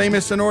hear from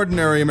famous and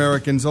ordinary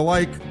Americans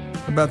alike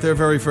about their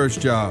very first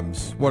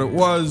jobs, what it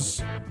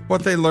was,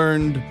 what they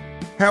learned,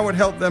 how it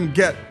helped them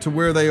get to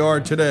where they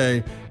are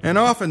today, and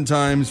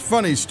oftentimes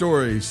funny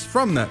stories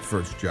from that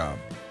first job.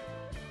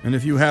 And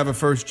if you have a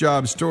first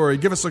job story,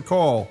 give us a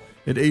call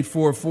at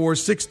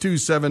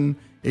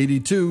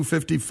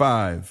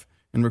 844-627-8255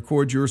 and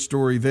record your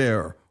story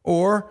there.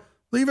 Or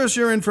leave us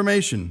your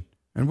information,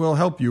 and we'll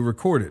help you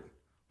record it.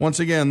 Once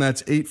again,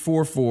 that's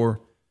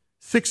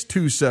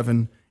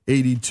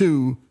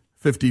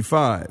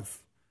 844-627-8255.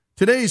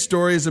 Today's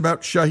story is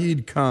about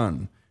Shahid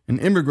Khan, an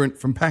immigrant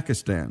from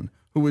Pakistan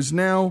who is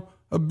now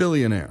a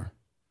billionaire,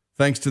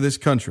 thanks to this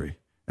country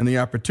and the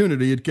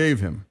opportunity it gave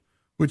him,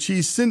 which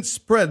he's since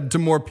spread to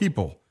more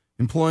people,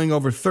 employing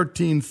over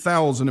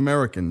 13,000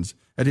 Americans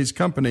at his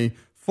company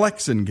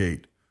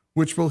Flexengate,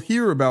 which we'll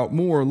hear about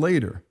more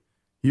later.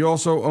 He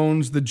also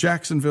owns the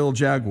Jacksonville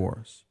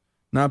Jaguars.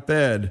 Not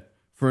bad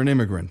for an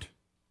immigrant.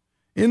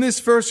 In this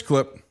first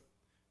clip,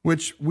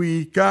 which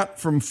we got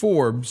from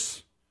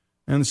Forbes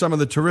and some of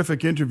the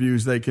terrific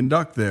interviews they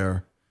conduct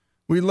there,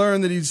 we learn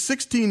that he's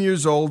 16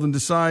 years old and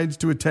decides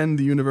to attend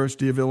the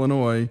University of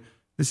Illinois.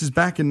 This is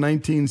back in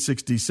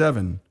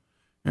 1967.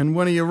 And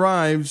when he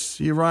arrives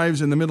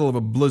in the middle of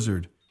a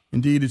blizzard.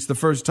 Indeed, it's the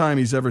first time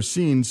he's ever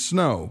seen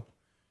snow.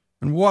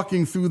 And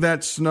walking through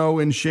that snow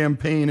in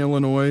Champaign,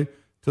 Illinois,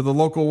 to the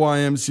local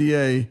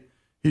YMCA,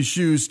 his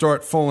shoes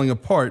start falling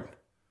apart.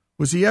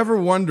 Was he ever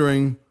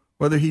wondering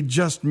whether he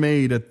just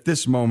made, at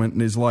this moment in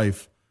his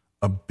life,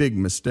 a big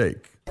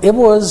mistake? It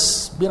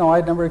was,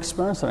 I'd never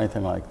experienced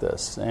anything like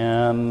this.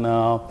 And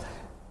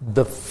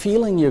the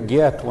feeling you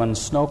get when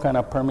snow kind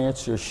of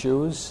permeates your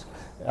shoes,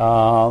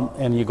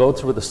 and you go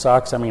through the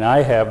socks,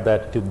 I have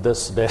that to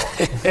this day,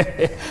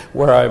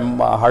 where I'm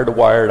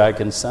hardwired, I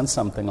can sense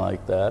something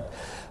like that.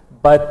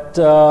 But,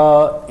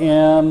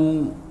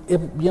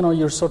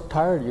 you're so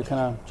tired, you kind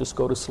of just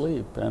go to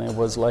sleep. And it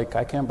was like,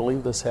 I can't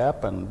believe this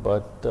happened,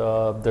 but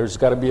there's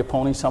got to be a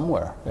pony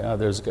somewhere.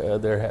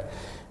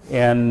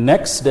 And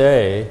next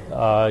day,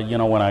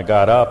 when I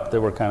got up, they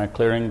were kind of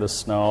clearing the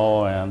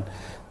snow, and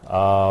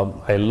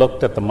I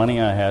looked at the money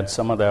I had.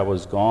 Some of that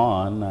was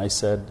gone. I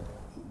said,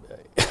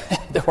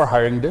 they were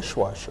hiring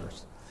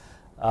dishwashers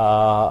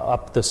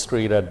up the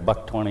street at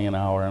 $1.20 an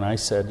hour. And I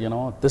said,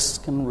 this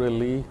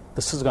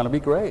is going to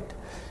be great.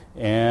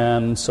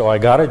 And so I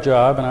got a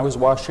job, and I was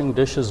washing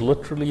dishes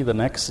literally the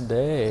next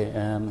day,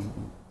 and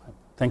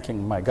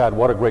thinking, my God,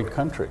 what a great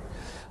country.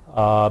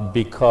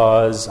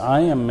 Because I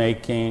am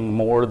making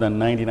more than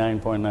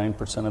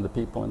 99.9% of the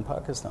people in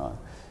Pakistan.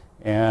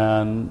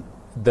 And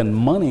then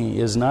money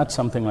is not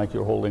something like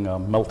you're holding a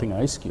melting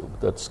ice cube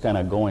that's kind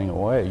of going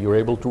away. You're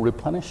able to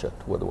replenish it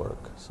with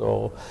work.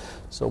 So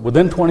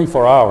within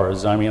 24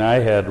 hours,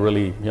 I had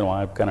really,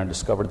 I've kind of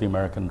discovered the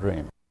American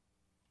dream.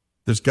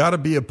 There's got to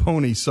be a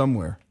pony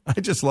somewhere. I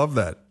just love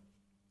that.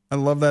 I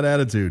love that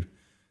attitude.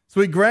 So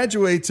he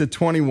graduates at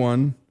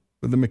 21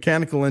 with a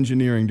mechanical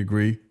engineering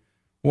degree.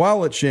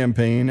 While at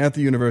Champaign at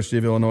the University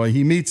of Illinois,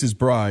 he meets his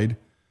bride.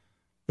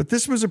 But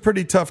this was a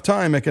pretty tough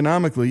time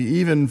economically,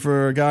 even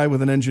for a guy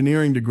with an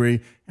engineering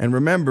degree. And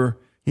remember,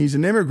 he's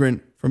an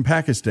immigrant from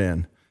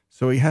Pakistan,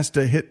 so he has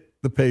to hit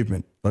the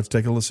pavement. Let's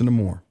take a listen to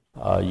more.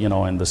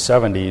 In the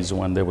 70s,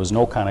 when there was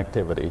no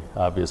connectivity,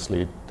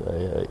 obviously,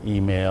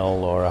 email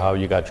or how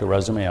you got your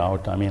resume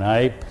out,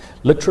 I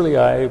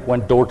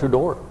went door to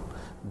door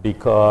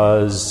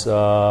because,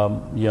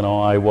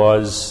 I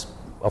was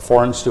a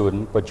foreign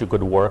student, but you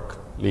could work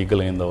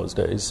legally in those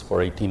days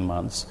for 18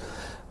 months.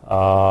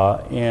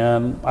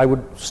 And I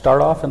would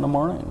start off in the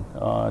morning,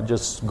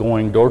 just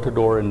going door to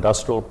door,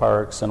 industrial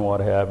parks and what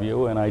have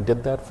you, and I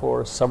did that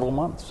for several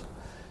months.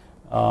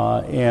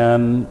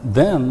 And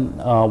then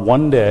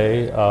one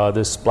day,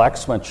 this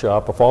blacksmith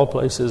shop, of all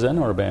places in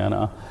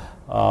Urbana,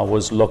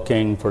 was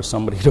looking for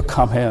somebody to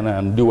come in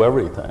and do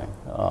everything.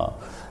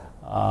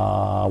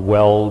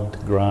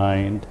 weld,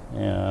 grind,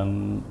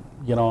 and,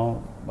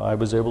 I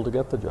was able to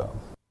get the job.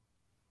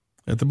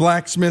 At the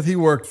blacksmith he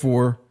worked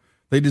for,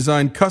 they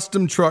designed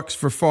custom trucks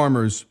for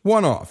farmers,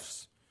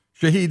 one-offs.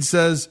 Shahid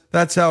says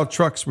that's how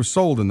trucks were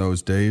sold in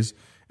those days,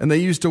 and they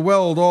used to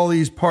weld all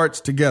these parts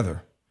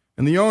together.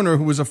 And the owner,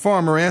 who was a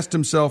farmer, asked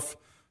himself,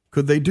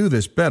 could they do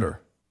this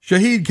better?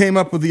 Shahid came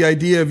up with the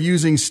idea of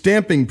using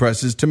stamping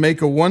presses to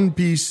make a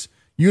one-piece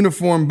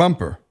uniform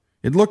bumper.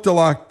 It looked a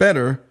lot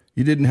better.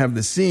 You didn't have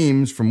the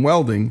seams from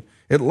welding.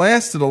 It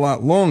lasted a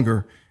lot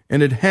longer,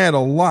 and it had a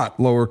lot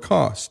lower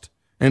cost.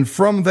 And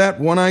from that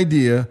one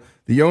idea,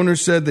 the owner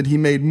said that he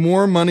made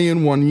more money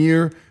in 1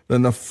 year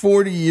than the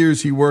 40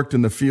 years he worked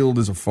in the field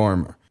as a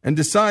farmer, and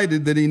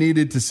decided that he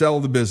needed to sell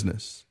the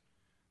business.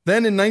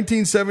 Then in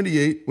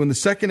 1978, when the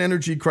second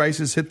energy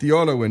crisis hit the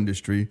auto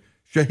industry,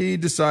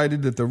 Shahid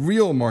decided that the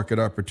real market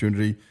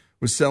opportunity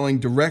was selling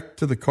direct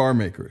to the car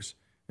makers,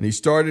 and he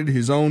started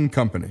his own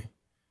company.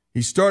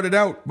 He started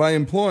out by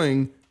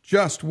employing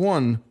just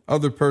one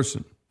other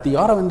person. The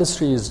auto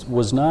industry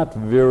was not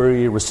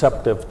very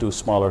receptive to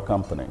smaller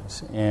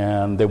companies,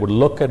 and they would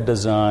look at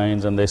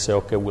designs and they say,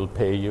 okay, we'll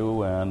pay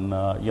you, and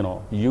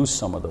use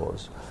some of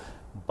those.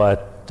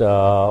 But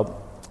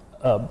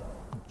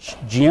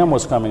GM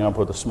was coming up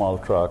with a small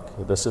truck.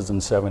 This is in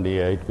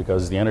 '78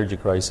 because the energy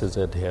crisis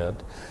had hit.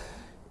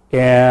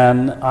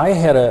 And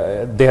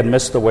they had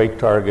missed the weight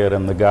target,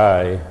 and the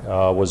guy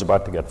was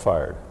about to get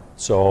fired.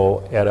 So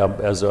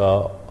as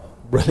a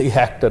really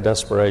act of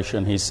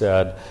desperation, he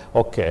said,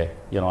 okay,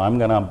 I'm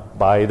going to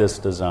buy this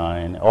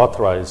design,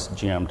 authorize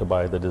GM to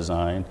buy the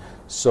design,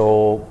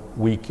 so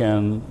we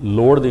can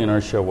lower the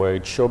inertia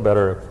weight, show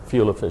better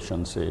fuel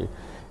efficiency,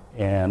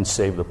 and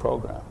save the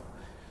program.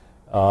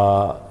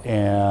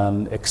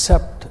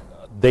 Except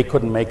they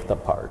couldn't make the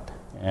part.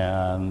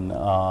 And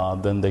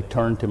then they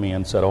turned to me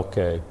and said,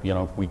 okay,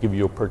 if we give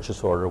you a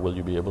purchase order, will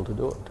you be able to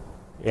do it?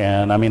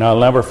 And I'll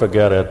never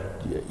forget it.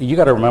 You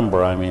got to remember,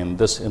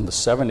 this in the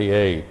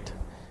 '78,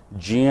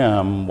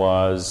 GM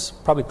was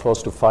probably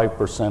close to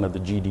 5% of the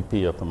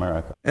GDP of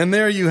America. And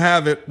there you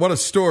have it. What a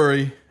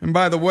story. And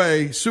by the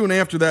way, soon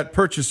after that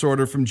purchase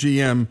order from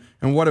GM,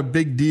 and what a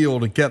big deal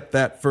to get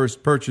that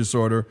first purchase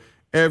order,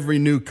 every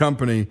new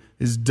company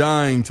is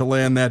dying to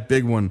land that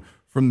big one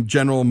from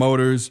General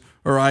Motors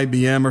or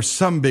IBM or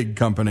some big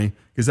company,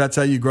 because that's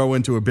how you grow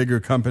into a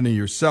bigger company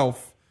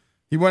yourself.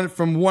 He went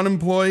from 1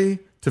 employee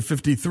to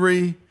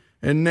 53,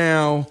 and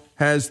now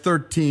has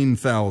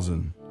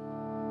 13,000.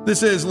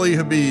 This is Lee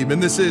Habib,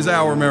 and this is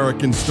Our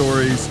American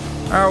Stories,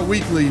 our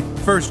weekly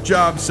first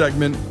job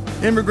segment,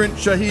 Immigrant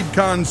Shahid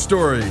Khan's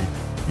story.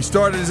 He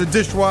started as a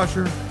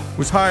dishwasher,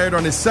 was hired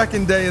on his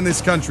second day in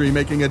this country,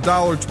 making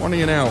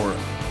 $1.20 an hour.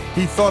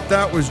 He thought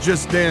that was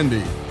just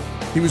dandy.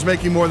 He was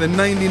making more than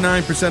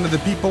 99% of the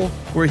people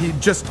where he'd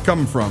just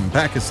come from,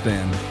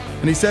 Pakistan.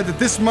 And he said that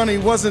this money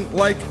wasn't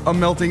like a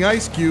melting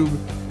ice cube.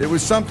 It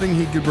was something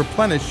he could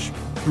replenish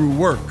through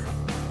work.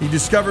 He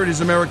discovered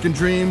his American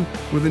dream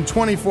within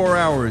 24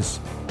 hours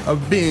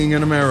of being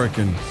an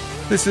American.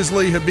 This is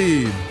Lee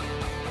Habib.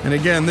 And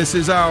again, this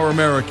is Our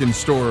American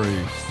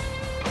Stories.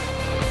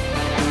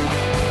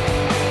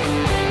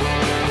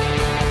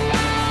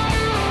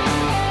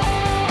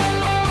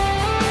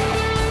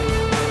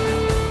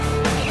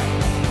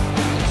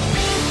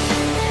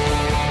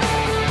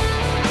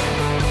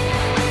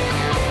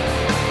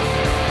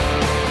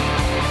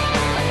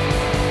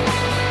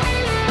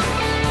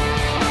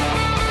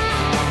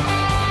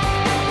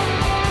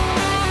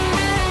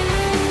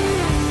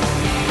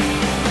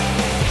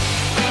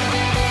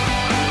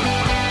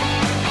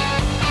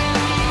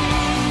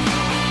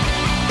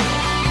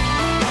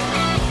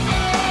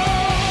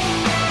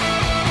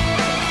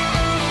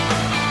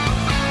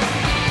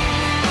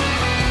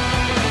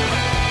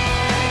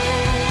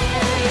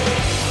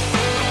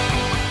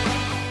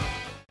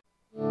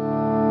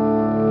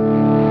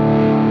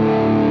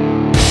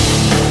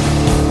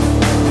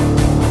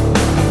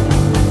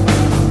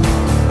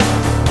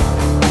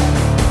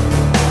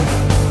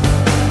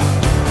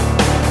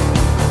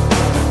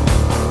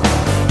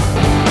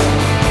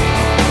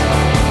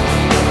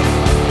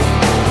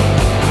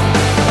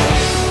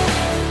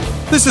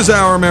 This is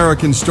Our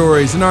American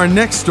Stories, and our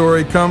next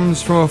story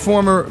comes from a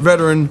former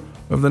veteran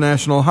of the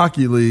National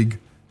Hockey League,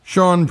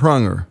 Sean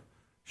Pronger.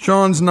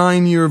 Sean's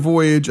 9-year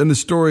voyage and the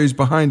stories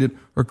behind it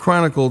are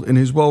chronicled in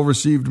his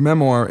well-received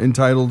memoir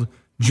entitled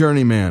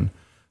Journeyman,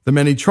 the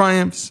many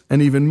triumphs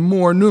and even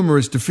more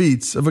numerous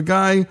defeats of a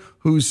guy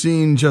who's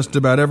seen just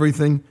about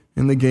everything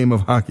in the game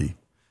of hockey.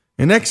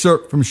 An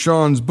excerpt from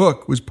Sean's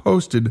book was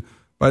posted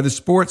by the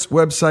sports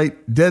website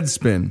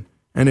Deadspin,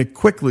 and it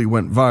quickly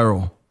went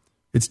viral.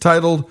 It's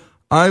titled,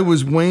 I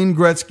Was Wayne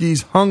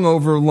Gretzky's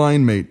Hungover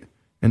Linemate.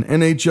 An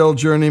NHL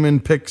journeyman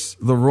picks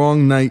the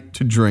wrong night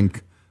to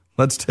drink.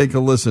 Let's take a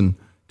listen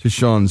to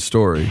Sean's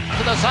story.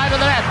 To the side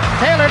of the net.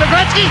 Taylor to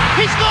Gretzky.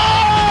 He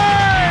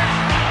scores!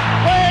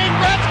 Wayne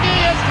Gretzky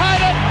has tied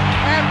it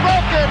and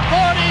broken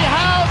Gordie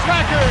Howe's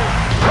record.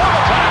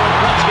 Overtime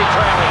with Gretzky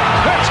trailing.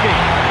 Gretzky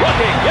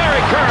looking.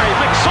 Gary Curry.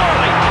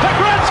 McSorley to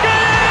Gretzky.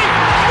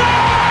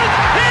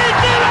 Scores!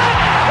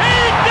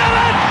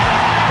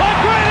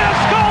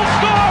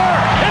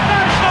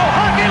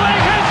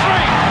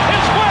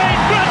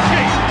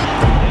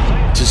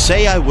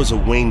 say I was a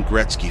Wayne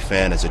Gretzky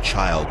fan as a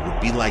child would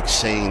be like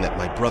saying that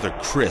my brother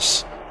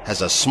Chris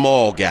has a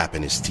small gap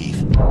in his teeth.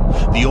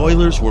 The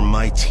Oilers were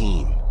my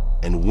team,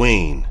 and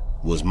Wayne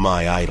was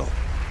my idol.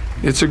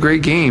 It's a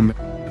great game.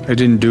 I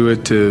didn't do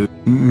it to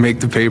make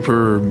the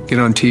paper or get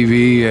on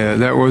TV.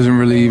 That wasn't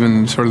really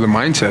even sort of the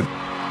mindset.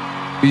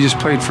 We just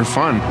played for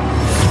fun.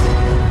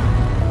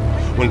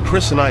 When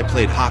Chris and I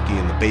played hockey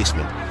in the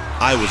basement,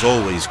 I was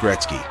always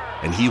Gretzky,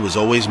 and he was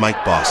always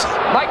Mike Bossy.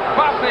 Mike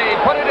Bossy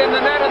put it in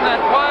the net in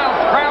that wild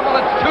scramble.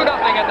 It's 2-0,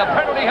 and the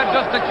penalty had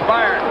just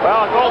expired.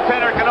 Well, a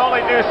goaltender can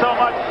only do so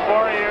much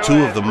for you.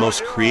 Two of the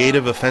most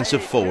creative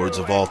offensive forwards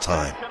of all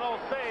time.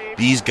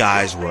 These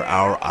guys were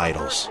our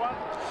idols.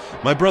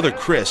 My brother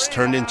Chris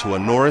turned into a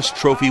Norris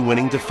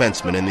Trophy-winning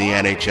defenseman in the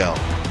NHL.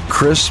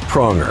 Chris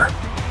Pronger,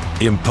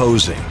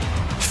 imposing,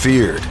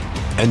 feared,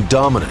 and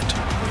dominant.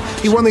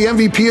 He won the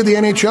MVP of the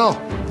NHL.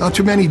 Not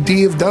too many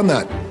D have done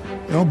that.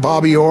 You know,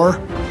 Bobby Orr.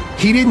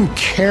 He didn't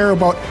care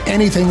about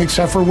anything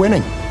except for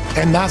winning.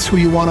 And that's who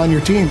you want on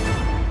your team.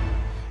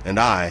 And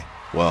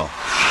well,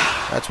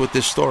 that's what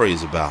this story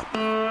is about.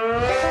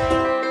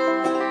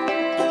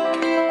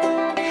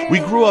 We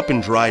grew up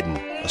in Dryden,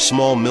 a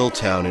small mill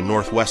town in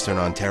northwestern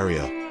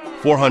Ontario,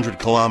 400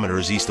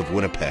 kilometers east of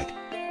Winnipeg.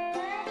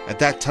 At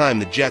that time,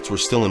 the Jets were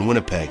still in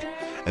Winnipeg,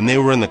 and they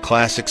were in the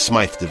classic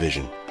Smythe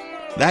division.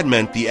 That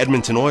meant the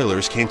Edmonton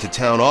Oilers came to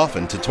town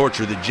often to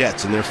torture the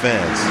Jets and their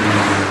fans.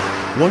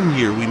 One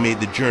year we made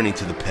the journey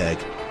to the Peg,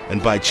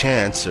 and by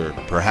chance, or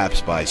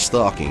perhaps by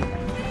stalking,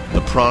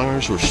 the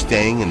Prongers were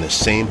staying in the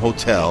same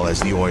hotel as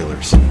the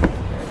Oilers.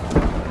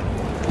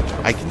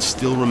 I can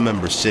still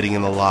remember sitting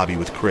in the lobby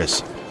with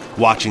Chris,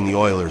 watching the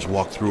Oilers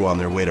walk through on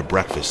their way to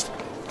breakfast.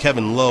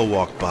 Kevin Lowe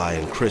walked by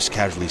and Chris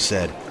casually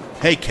said,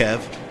 "Hey, Kev,"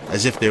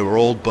 as if they were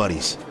old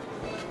buddies.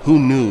 Who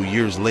knew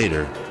years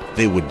later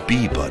they would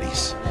be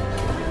buddies?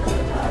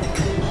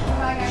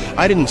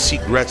 I didn't see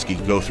Gretzky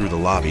go through the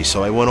lobby,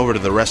 so I went over to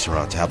the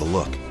restaurant to have a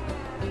look.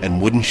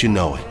 And wouldn't you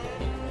know it,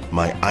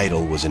 my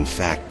idol was in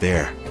fact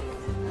there.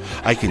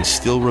 I can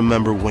still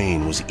remember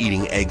Wayne was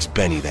eating Eggs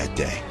Benny that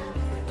day.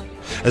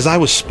 As I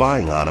was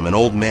spying on him, an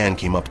old man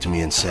came up to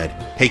me and said,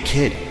 "Hey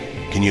kid,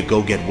 can you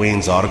go get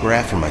Wayne's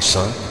autograph for my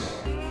son?"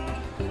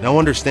 Now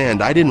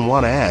understand, I didn't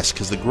want to ask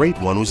because the great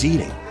one was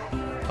eating.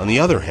 On the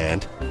other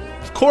hand,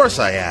 of course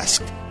I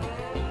asked.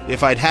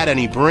 If I'd had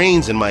any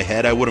brains in my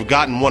head, I would have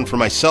gotten one for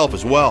myself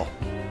as well.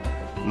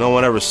 No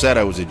one ever said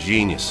I was a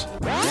genius.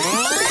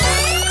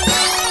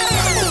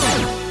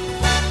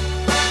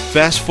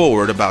 Fast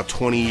forward about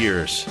 20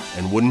 years,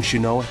 and wouldn't you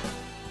know it,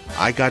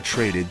 I got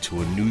traded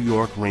to a New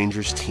York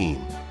Rangers team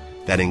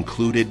that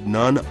included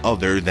none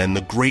other than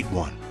the Great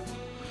One.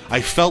 I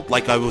felt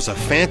like I was a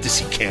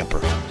fantasy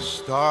camper.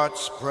 Start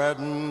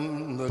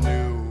spreading the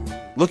news.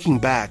 Looking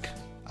back,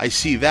 I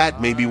see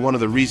that may be one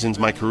of the reasons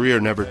my career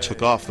never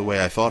took off the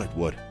way I thought it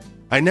would.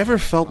 I never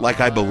felt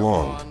like I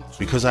belonged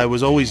because I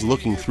was always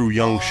looking through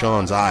young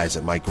Sean's eyes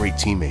at my great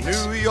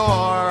teammates. New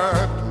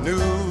York,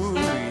 New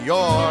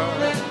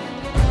York.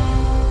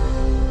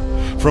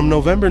 From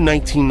November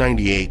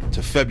 1998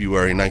 to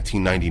February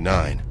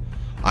 1999,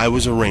 I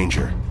was a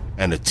Ranger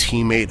and a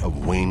teammate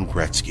of Wayne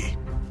Gretzky.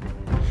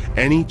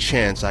 Any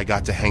chance I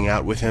got to hang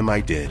out with him,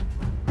 I did.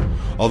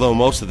 Although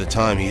most of the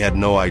time he had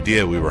no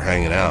idea we were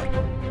hanging out.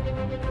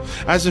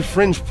 As a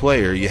fringe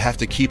player, you have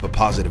to keep a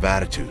positive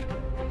attitude.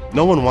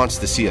 No one wants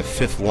to see a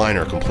fifth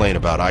liner complain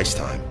about ice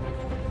time.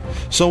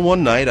 So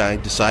one night I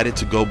decided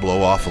to go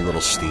blow off a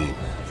little steam,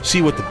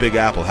 see what the Big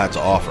Apple had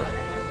to offer.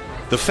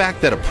 The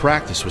fact that a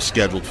practice was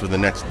scheduled for the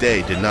next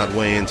day did not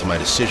weigh into my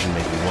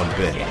decision-making one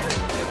bit.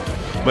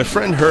 My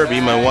friend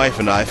Herbie, my wife,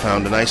 and I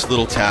found a nice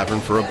little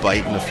tavern for a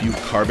bite and a few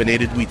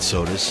carbonated wheat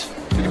sodas.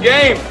 To the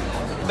game!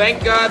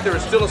 Thank God there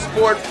is still a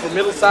sport for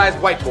middle-sized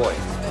white boys.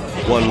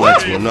 One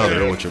led to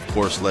another, which of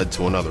course led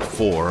to another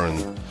 4,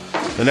 and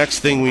the next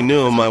thing we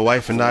knew, my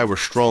wife and I were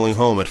strolling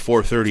home at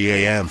 4:30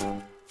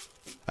 a.m.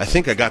 I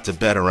think I got to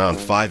bed around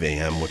 5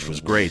 a.m., which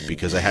was great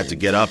because I had to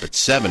get up at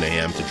 7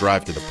 a.m. to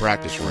drive to the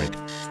practice rink.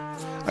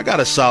 I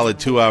got a solid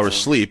 2 hours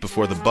sleep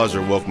before the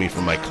buzzer woke me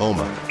from my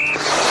coma.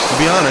 To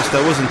be honest,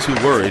 I wasn't too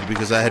worried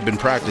because I had been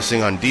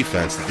practicing on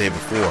defense the day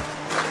before.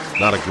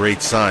 Not a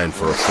great sign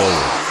for a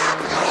forward.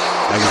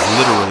 I was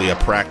literally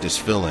a practice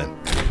fill-in.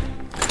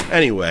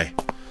 Anyway,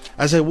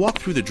 as I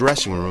walked through the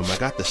dressing room, I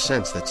got the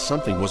sense that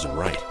something wasn't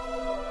right.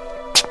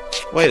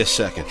 Wait a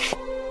second.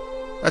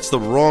 That's the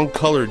wrong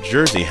colored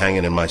jersey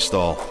hanging in my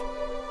stall.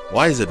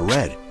 Why is it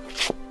red?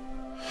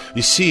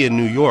 You see, in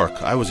New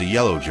York, I was a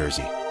yellow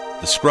jersey,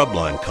 the scrub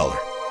line color.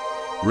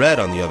 Red,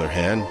 on the other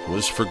hand,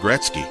 was for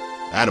Gretzky,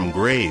 Adam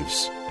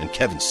Graves, and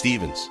Kevin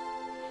Stevens.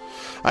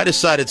 I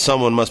decided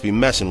someone must be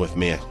messing with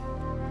me.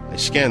 I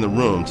scanned the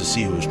room to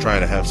see who was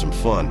trying to have some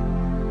fun.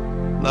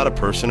 Not a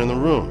person in the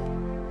room.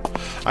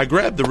 I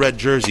grabbed the red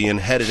jersey and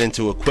headed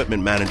into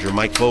equipment manager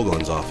Mike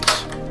Vogelin's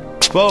office.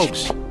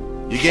 "Vogues,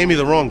 you gave me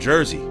the wrong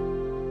jersey."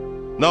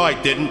 "No, I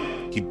didn't,"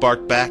 he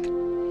barked back.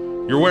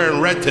 "You're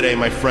wearing red today,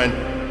 my friend.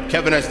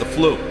 Kevin has the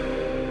flu."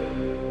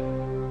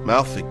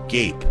 Mouth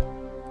agape,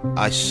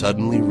 I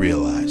suddenly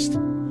realized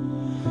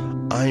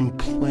I'm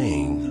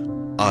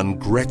playing on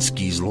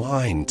Gretzky's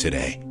line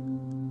today.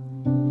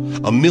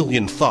 A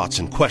million thoughts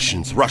and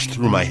questions rushed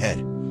through my head.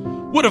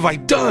 What have I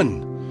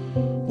done?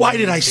 Why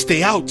did I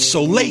stay out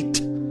so late?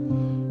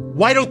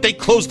 Why don't they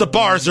close the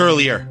bars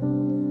earlier?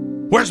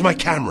 Where's my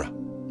camera?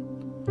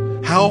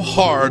 How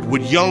hard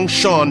would young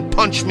Sean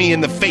punch me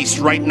in the face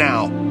right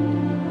now?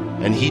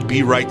 And he'd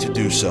be right to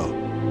do so.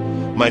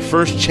 My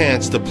first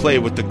chance to play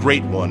with the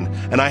Great One,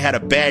 and I had a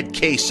bad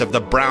case of the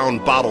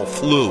brown bottle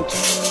flu.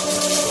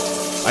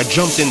 I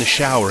jumped in the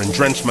shower and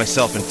drenched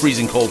myself in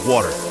freezing cold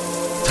water.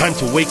 Time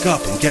to wake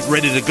up and get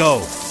ready to go.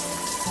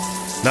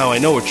 Now I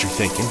know what you're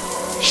thinking.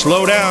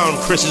 Slow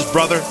down, Chris's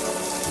brother.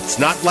 It's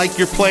not like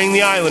you're playing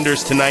the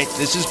Islanders tonight.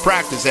 This is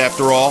practice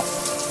after all.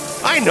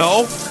 I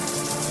know,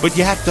 but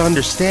you have to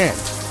understand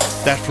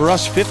that for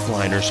us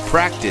fifth-liners,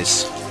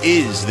 practice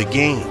is the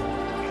game.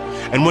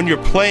 And when you're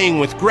playing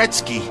with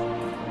Gretzky,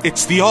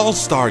 it's the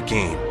all-star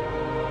game.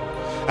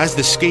 As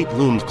the skate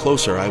loomed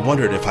closer, I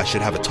wondered if I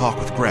should have a talk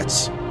with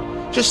Gretz.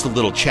 Just a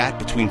little chat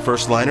between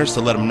first-liners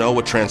to let him know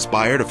what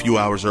transpired a few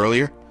hours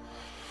earlier.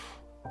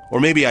 Or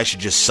maybe I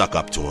should just suck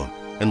up to him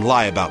and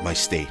lie about my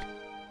state.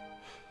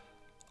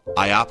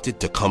 I opted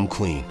to come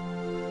clean.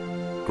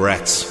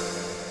 Gretz,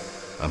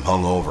 I'm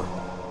hungover.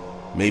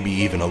 Maybe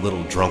even a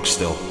little drunk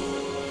still.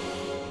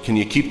 Can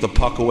you keep the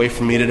puck away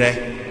from me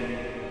today?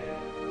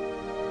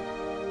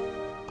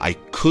 I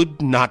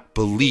could not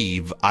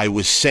believe I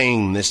was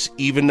saying this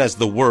even as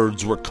the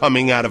words were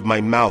coming out of my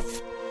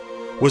mouth.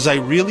 Was I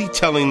really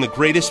telling the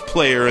greatest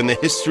player in the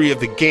history of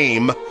the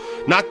game,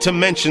 not to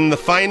mention the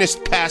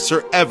finest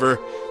passer ever,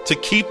 to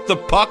keep the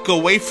puck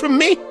away from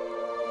me?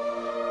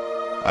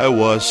 I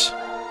was,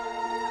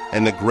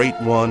 and the Great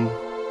One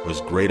was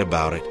great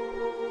about it.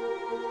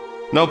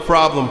 No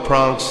problem,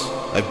 Prongs.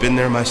 I've been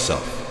there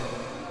myself.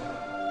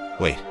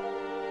 Wait,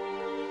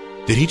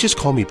 did he just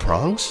call me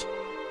Prongs?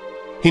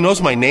 He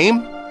knows my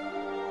name?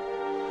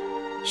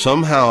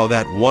 Somehow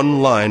that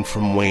one line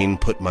from Wayne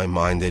put my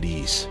mind at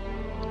ease.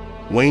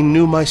 Wayne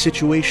knew my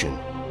situation,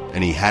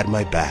 and he had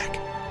my back.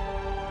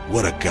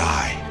 What a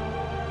guy.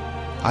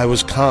 I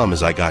was calm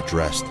as I got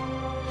dressed.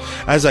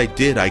 As I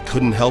did, I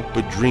couldn't help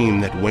but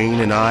dream that Wayne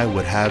and I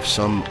would have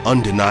some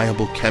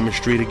undeniable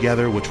chemistry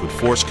together which would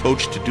force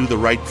Coach to do the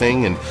right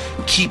thing and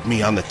keep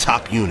me on the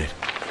top unit.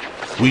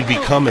 We'd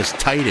become as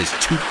tight as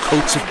two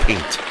coats of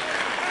paint.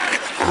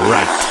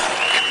 Right.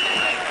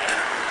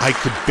 I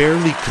could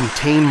barely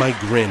contain my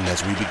grin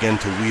as we began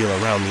to wheel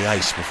around the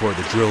ice before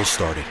the drill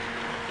started.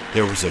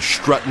 There was a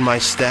strut in my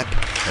step,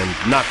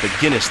 and not the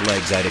Guinness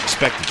legs I'd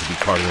expected to be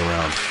carting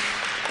around.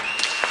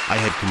 I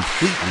had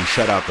completely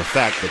shut out the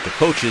fact that the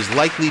coaches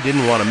likely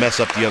didn't want to mess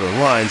up the other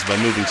lines by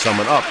moving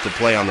someone up to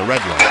play on the red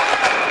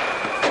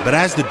line. But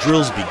as the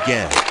drills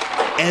began,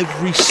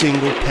 every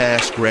single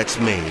pass Gretz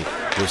made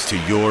was to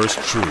yours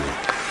truly.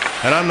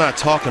 And I'm not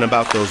talking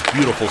about those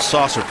beautiful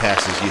saucer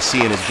passes you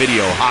see in his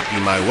video,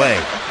 Hockey My Way.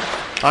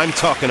 I'm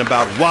talking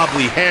about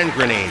wobbly hand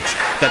grenades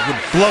that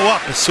would blow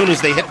up as soon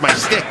as they hit my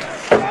stick.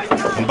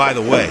 And by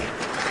the way,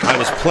 I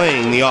was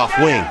playing the off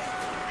wing.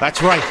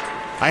 That's right,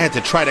 I had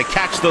to try to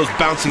catch those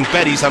bouncing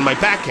betties on my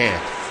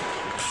backhand.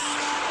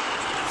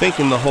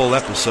 Thinking the whole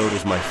episode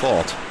was my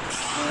fault,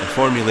 I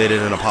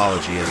formulated an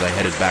apology as I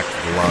headed back to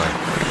the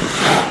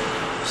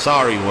line.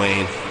 Sorry,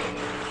 Wayne,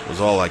 was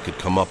all I could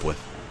come up with.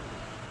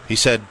 He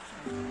said,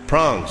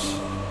 Prongs,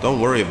 don't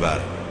worry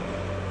about it.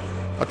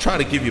 I'll try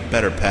to give you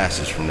better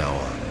passes from now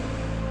on.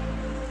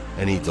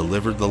 And he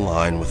delivered the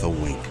line with a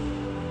wink.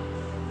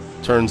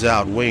 Turns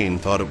out Wayne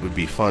thought it would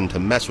be fun to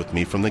mess with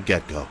me from the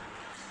get-go.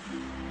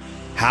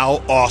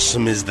 How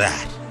awesome is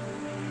that?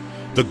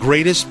 The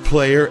greatest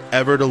player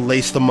ever to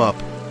lace them up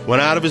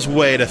went out of his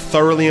way to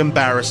thoroughly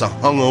embarrass a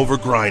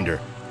hungover grinder.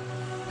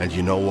 And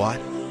you know what?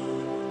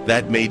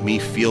 That made me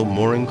feel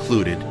more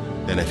included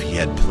than if he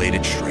had played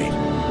it straight.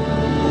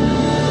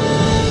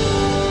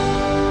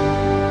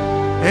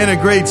 And a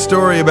great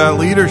story about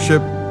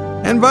leadership.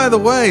 And by the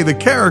way, the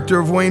character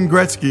of Wayne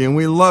Gretzky, and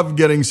we love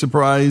getting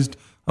surprised.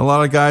 A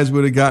lot of guys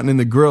would have gotten in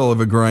the grill of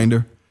a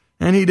grinder,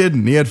 and he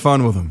didn't. He had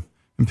fun with him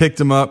and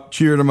picked him up,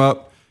 cheered him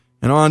up,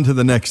 and on to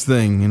the next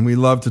thing. And we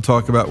love to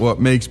talk about what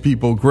makes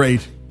people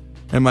great.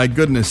 And my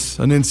goodness,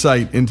 an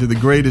insight into the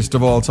greatest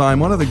of all time,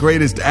 one of the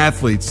greatest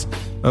athletes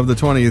of the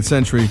 20th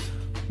century,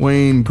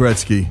 Wayne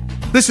Gretzky.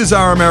 This is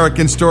Our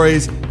American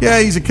Stories. Yeah,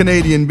 he's a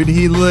Canadian, but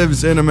he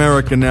lives in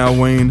America now,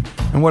 Wayne.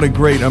 And what a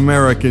great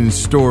American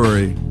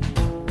story.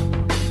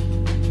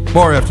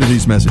 More after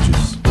these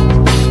messages.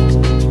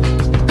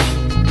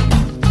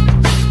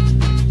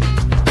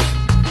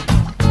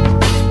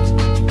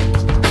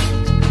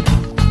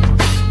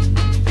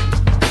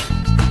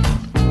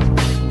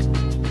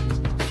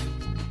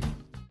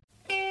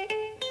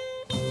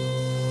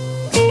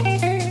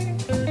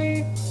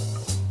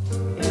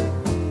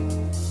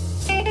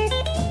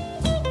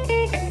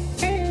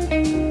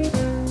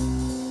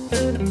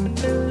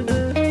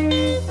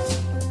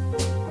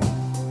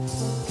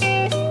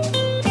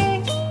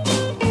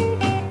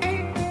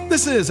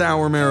 This is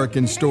Our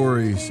American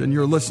Stories, and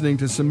you're listening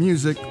to some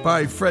music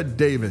by Fred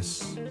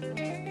Davis.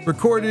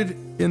 recorded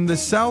in the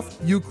South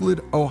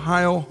Euclid,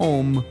 Ohio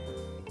home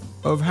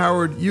of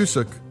Howard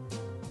Usick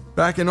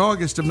back in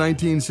August of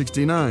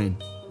 1969.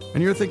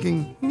 And you're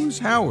thinking, who's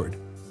Howard?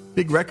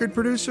 Big record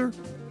producer?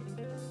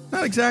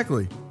 Not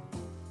exactly.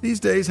 These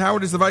days,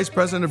 Howard is the Vice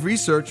President of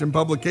Research and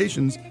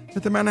Publications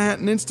at the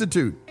Manhattan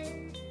Institute,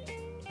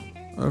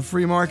 a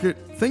free market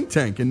think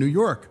tank in New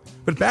York.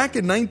 But back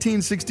in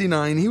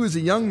 1969, he was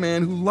a young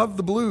man who loved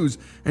the blues,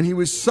 and he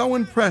was so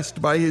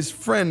impressed by his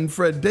friend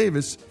Fred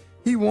Davis,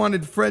 he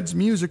wanted Fred's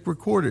music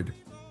recorded.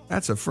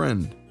 That's a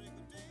friend.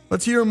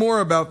 Let's hear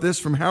more about this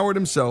from Howard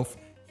himself,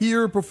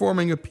 here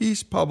performing a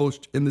piece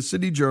published in the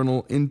City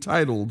Journal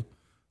entitled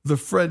The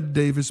Fred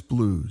Davis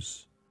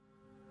Blues.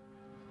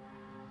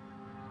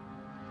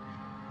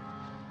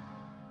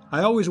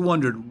 I always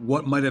wondered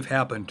what might have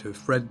happened to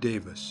Fred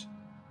Davis.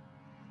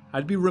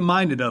 I'd be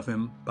reminded of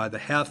him by the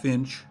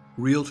half-inch,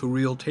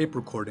 reel-to-reel tape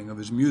recording of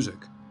his music,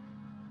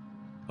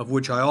 of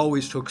which I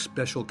always took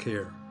special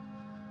care.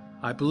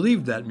 I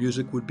believed that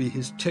music would be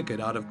his ticket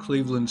out of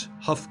Cleveland's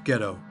Huff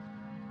Ghetto.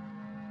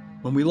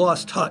 When we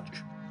lost touch,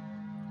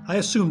 I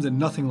assumed that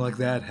nothing like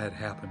that had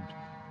happened.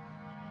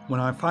 When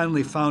I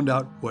finally found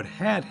out what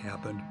had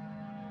happened,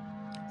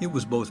 it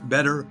was both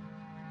better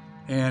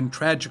and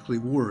tragically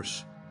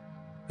worse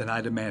than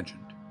I'd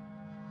imagined.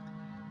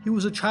 He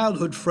was a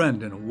childhood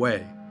friend in a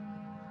way.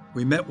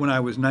 We met when I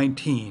was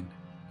 19,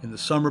 in the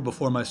summer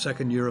before my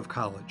second year of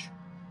college.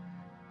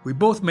 We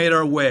both made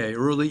our way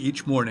early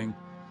each morning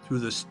through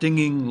the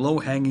stinging,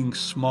 low-hanging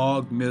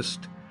smog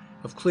mist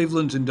of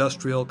Cleveland's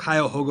industrial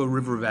Cuyahoga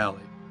River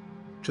Valley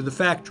to the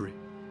factory,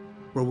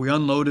 where we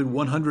unloaded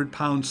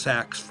 100-pound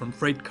sacks from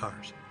freight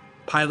cars,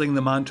 piling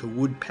them onto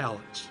wood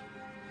pallets.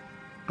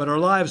 But our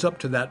lives up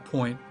to that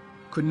point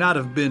could not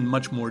have been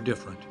much more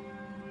different.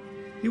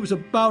 He was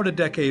about a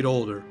decade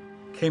older,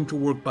 came to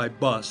work by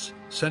bus,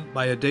 sent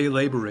by a day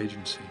labor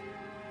agency,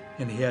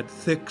 and he had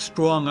thick,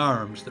 strong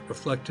arms that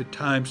reflected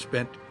time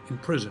spent in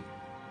prison.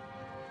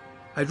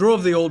 I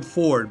drove the old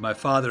Ford my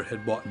father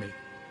had bought me.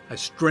 I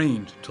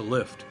strained to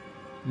lift,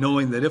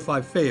 knowing that if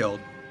I failed,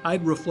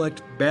 I'd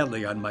reflect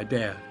badly on my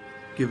dad,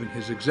 given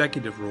his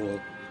executive role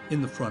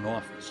in the front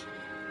office.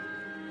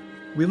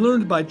 We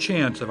learned by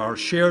chance of our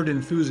shared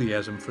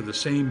enthusiasm for the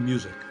same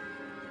music.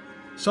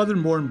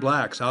 Southern-born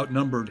blacks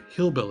outnumbered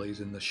hillbillies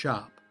in the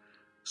shop,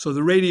 so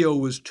the radio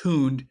was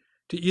tuned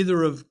to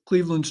either of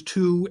Cleveland's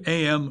 2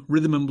 AM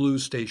rhythm and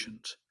blues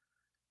stations.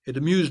 It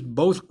amused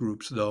both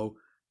groups, though,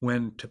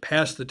 when, to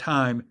pass the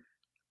time,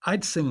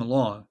 I'd sing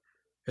along,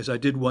 as I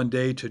did one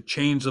day to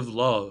Chains of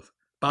Love,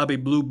 Bobby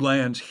Blue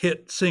Bland's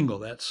hit single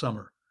that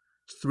summer.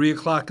 It's 3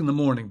 o'clock in the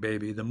morning,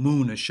 baby, the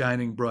moon is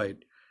shining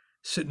bright.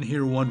 Sitting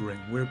here wondering,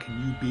 where can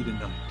you be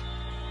tonight?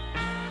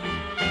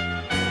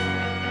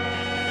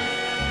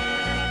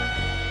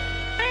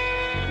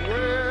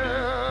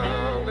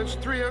 Well, it's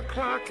 3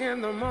 o'clock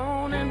in the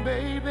morning,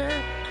 baby.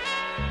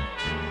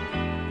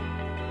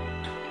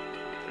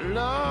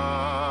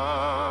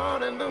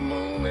 Lord, and the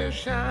moon is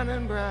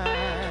shining bright.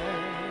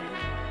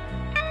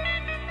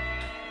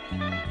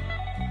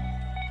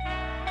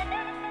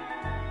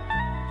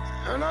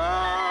 And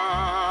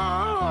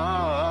oh,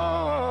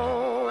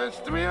 it's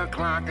 3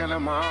 o'clock in the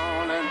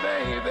morning,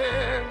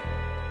 baby.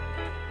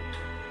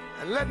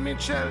 And let me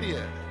tell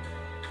you,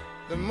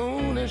 the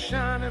moon is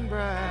shining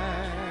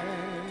bright.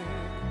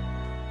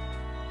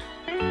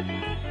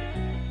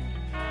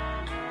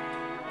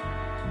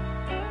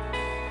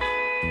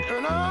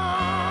 And oh,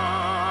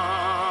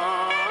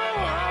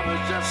 I was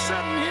just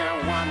sitting here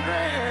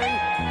wondering,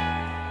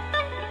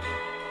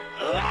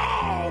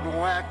 Lord,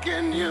 where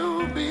can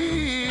you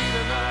be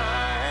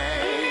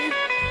tonight?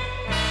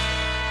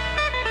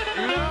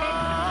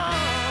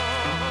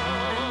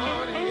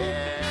 Lord,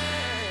 yeah.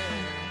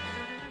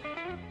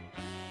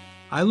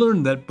 I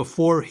learned that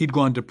before he'd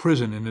gone to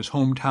prison in his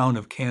hometown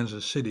of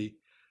Kansas City,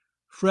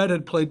 Fred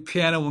had played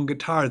piano and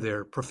guitar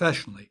there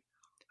professionally,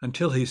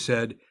 until he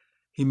said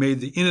he made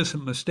the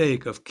innocent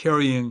mistake of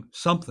carrying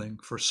something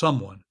for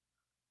someone.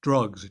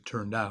 Drugs, it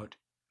turned out.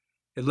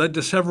 It led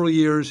to several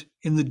years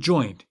in the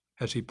joint,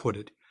 as he put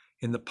it,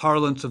 in the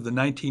parlance of the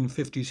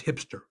 1950s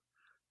hipster,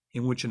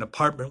 in which an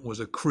apartment was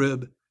a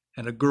crib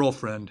and a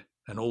girlfriend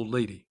an old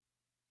lady.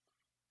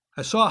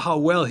 I saw how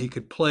well he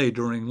could play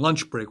during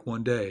lunch break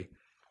one day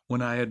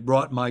when I had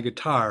brought my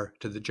guitar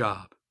to the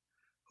job.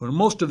 When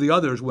most of the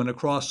others went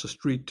across the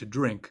street to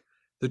drink,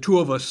 the two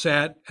of us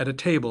sat at a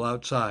table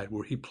outside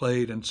where he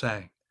played and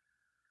sang.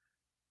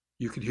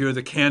 You could hear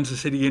the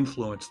Kansas City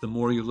influence the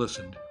more you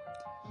listened.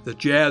 The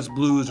jazz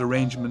blues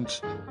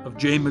arrangements of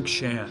Jay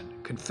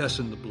McShann,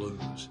 Confessin' the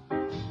Blues.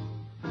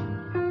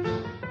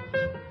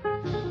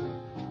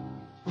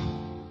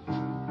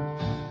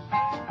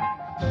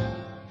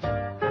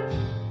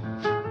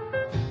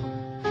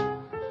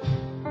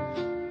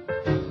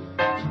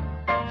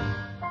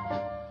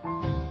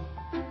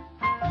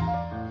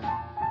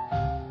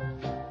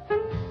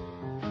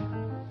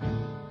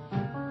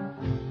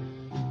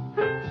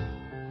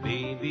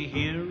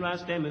 I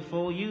stand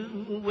before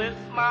you with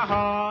my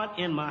heart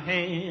in my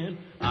hand.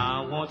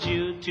 I want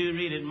you to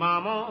read it,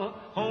 Mama,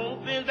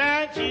 hoping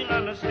that you'll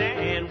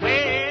understand.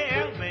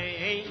 Well,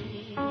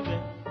 baby,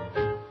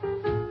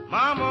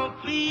 Mama,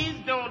 please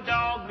don't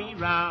dog me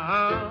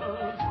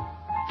round.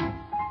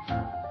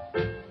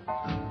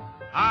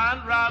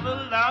 I'd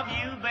rather love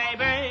you,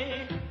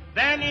 baby,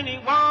 than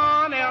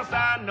anyone else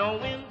I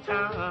know in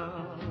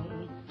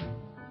town.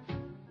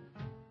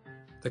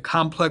 The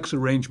complex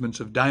arrangements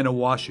of Dinah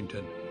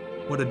Washington,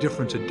 What a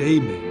Difference a Day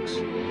Makes.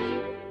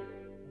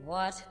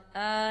 What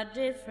a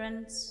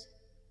difference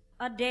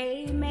a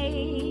day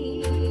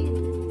made.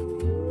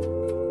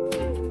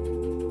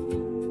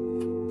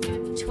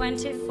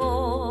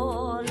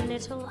 24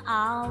 little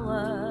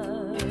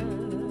hours.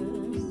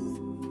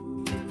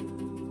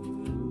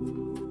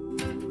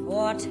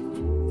 What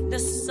the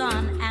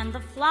sun and the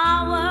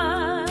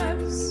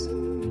flowers.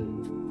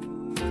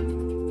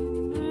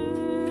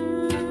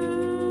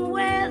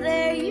 Where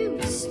there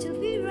used to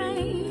be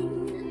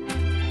rain.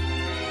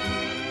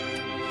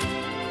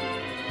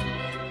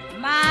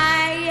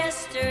 My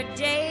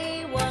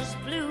yesterday was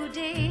blue,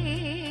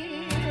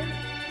 dear.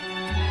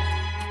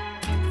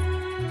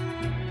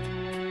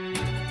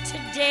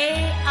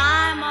 Today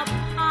I'm a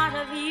part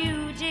of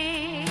you,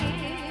 dear.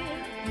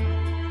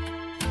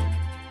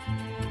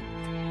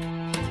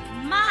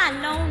 My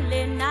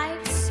lonely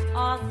nights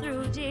are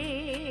through,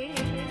 dear.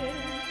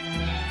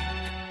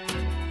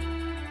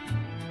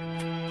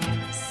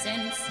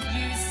 Since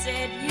you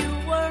said you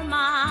were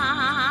mine.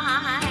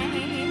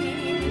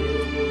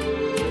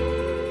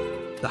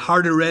 The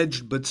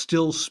harder-edged but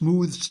still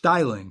smooth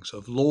stylings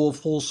of Lowell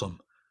Folsom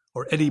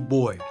or Eddie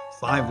Boyd,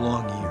 5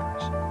 long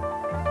years.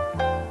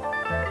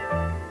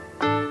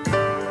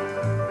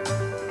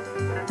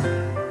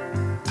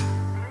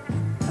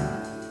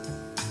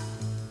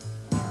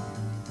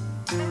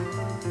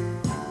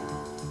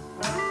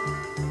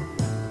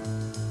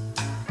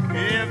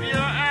 If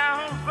you're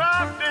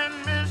ever been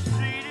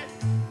mistreated,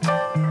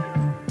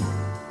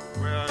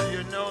 well,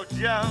 you know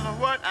just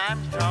what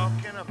I'm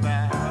talking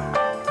about.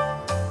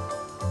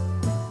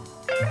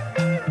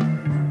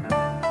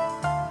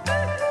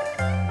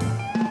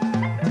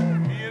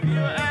 If you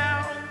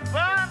ever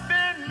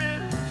been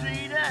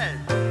mistreated,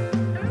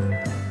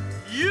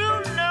 you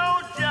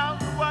know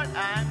just what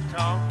I'm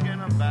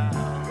talking about.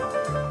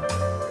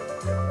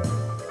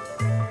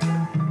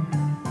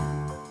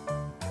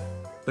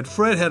 But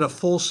Fred had a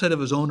full set of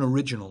his own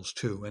originals,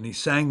 too, and he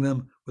sang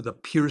them with a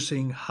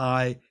piercing,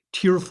 high,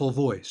 tearful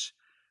voice,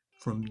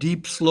 from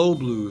deep, slow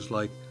blues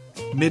like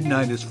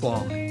Midnight is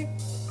Falling.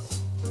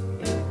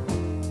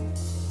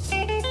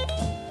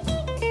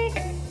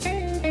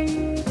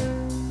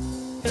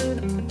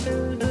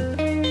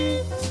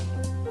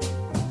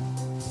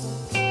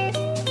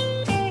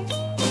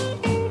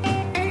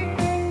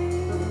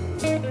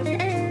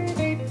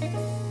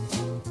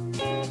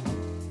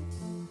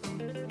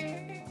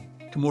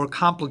 To more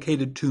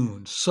complicated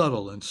tunes,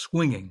 subtle and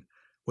swinging,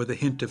 with a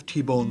hint of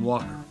T-Bone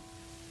Walker.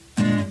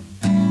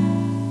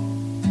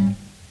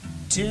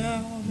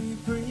 Tell me,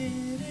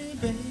 pretty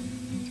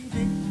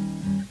baby,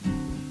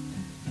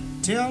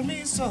 tell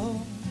me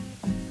so.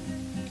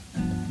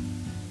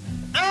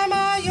 Am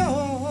I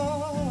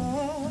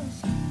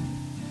yours?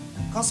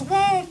 'Cause I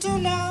want to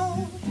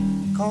know,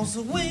 'cause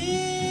the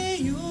way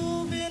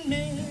you've been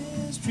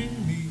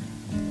mistreating me,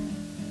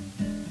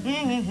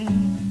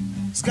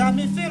 it's got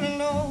me feeling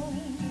low.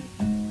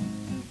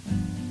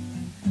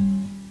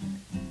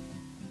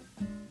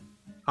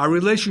 Our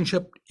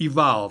relationship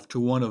evolved to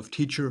one of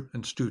teacher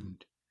and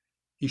student.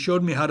 He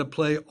showed me how to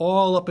play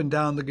all up and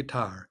down the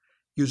guitar,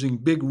 using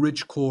big,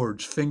 rich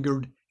chords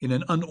fingered in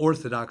an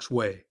unorthodox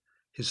way,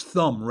 his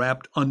thumb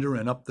wrapped under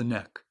and up the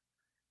neck.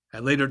 I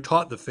later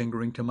taught the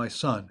fingering to my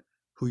son,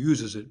 who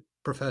uses it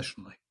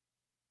professionally.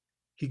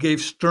 He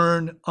gave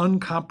stern,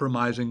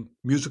 uncompromising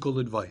musical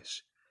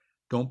advice.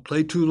 Don't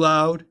play too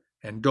loud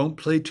and don't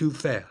play too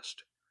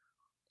fast.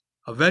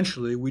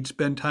 Eventually, we'd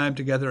spend time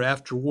together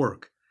after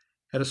work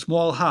at a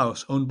small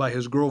house owned by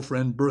his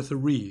girlfriend Bertha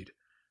Reed,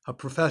 a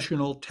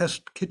professional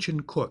test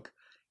kitchen cook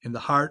in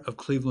the heart of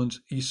Cleveland's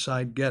East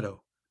Side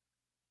ghetto.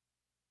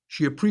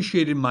 She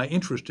appreciated my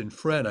interest in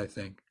Fred, I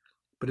think,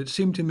 but it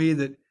seemed to me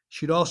that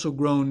she'd also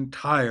grown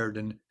tired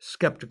and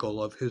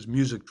skeptical of his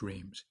music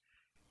dreams.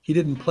 He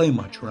didn't play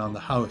much around the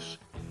house,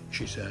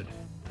 she said.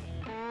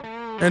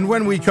 And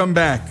when we come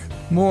back,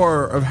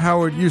 more of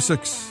Howard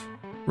Yusik's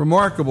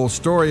remarkable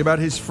story about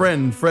his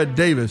friend Fred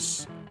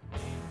Davis.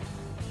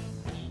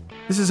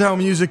 This is how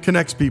music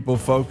connects people,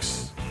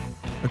 folks.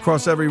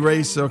 Across every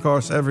race,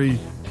 across every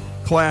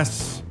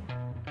class.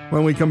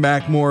 When we come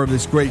back, more of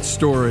this great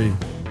story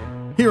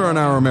here on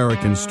Our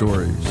American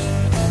Stories.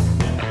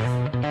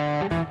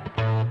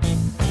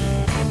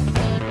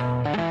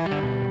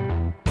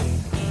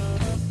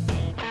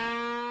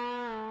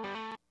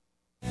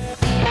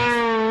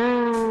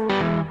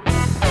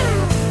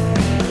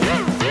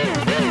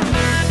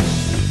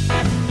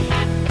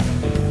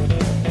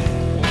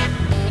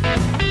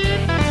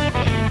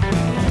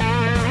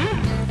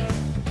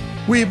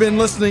 We've been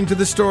listening to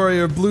the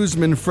story of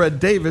bluesman Fred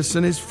Davis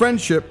and his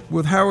friendship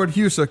with Howard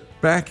Husick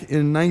back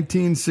in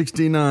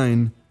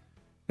 1969.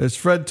 As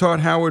Fred taught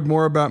Howard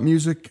more about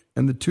music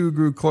and the two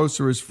grew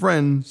closer as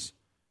friends,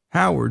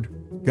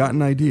 Howard got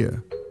an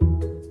idea.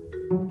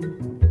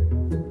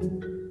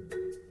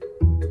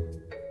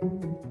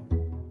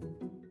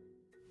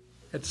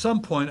 At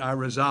some point I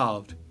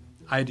resolved,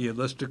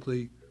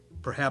 idealistically,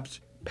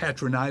 perhaps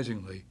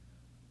patronizingly,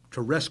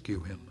 to rescue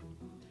him.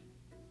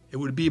 It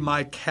would be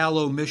my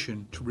callow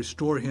mission to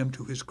restore him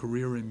to his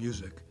career in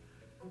music.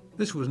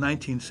 This was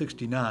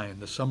 1969,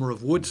 the summer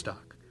of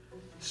Woodstock.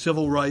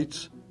 Civil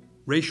rights,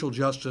 racial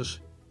justice,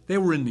 they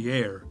were in the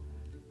air,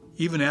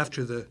 even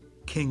after the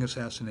King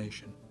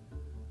assassination.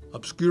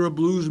 Obscure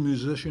blues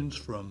musicians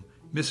from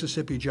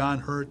Mississippi John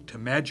Hurt to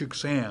Magic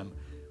Sam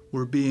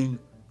were being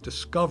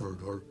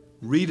discovered or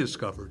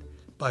rediscovered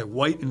by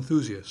white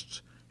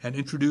enthusiasts and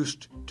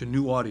introduced to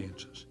new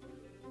audiences.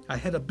 I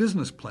had a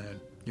business plan,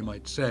 you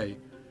might say,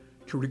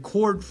 to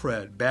record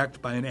Fred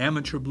backed by an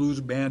amateur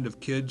blues band of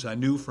kids I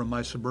knew from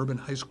my suburban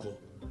high school.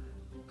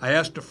 I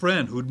asked a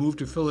friend who had moved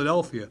to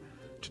Philadelphia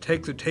to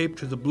take the tape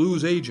to the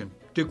blues agent,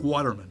 Dick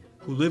Waterman,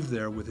 who lived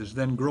there with his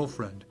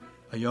then-girlfriend,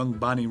 a young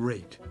Bonnie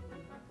Raitt.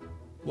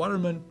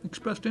 Waterman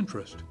expressed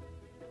interest.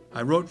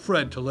 I wrote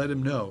Fred to let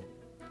him know,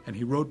 and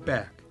he wrote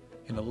back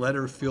in a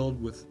letter filled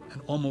with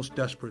an almost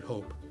desperate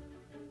hope.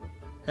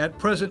 At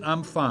present,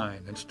 I'm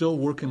fine and still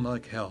working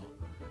like hell.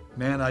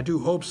 Man, I do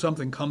hope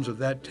something comes of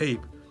that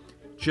tape.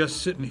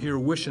 Just sitting here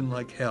wishing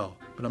like hell,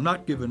 but I'm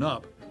not giving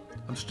up.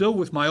 I'm still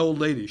with my old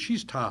lady.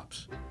 She's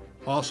tops.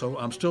 Also,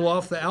 I'm still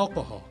off the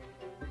alcohol.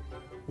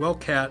 Well,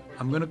 Kat,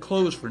 I'm going to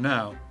close for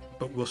now,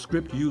 but we'll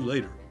script you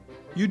later.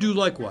 You do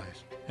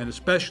likewise, and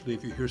especially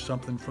if you hear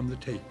something from the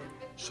tape.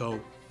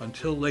 So,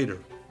 until later,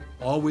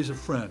 always a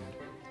friend,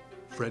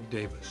 Fred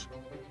Davis.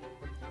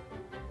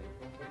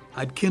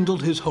 I'd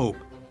kindled his hope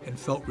and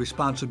felt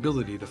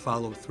responsibility to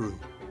follow through.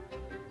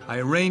 I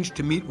arranged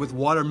to meet with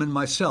Waterman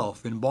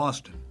myself in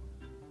Boston.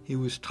 He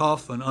was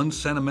tough and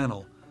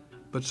unsentimental,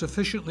 but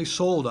sufficiently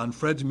sold on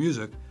Fred's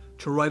music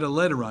to write a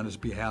letter on his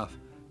behalf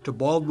to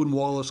Baldwin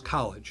Wallace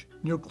College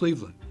near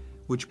Cleveland,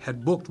 which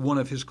had booked one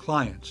of his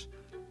clients,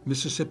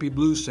 Mississippi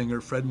blues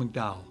singer Fred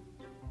McDowell.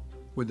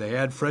 Would they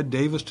add Fred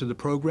Davis to the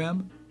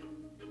program?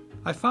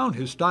 I found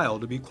his style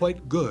to be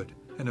quite good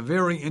and a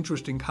very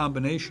interesting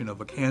combination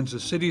of a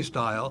Kansas City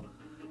style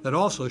that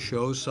also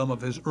shows some of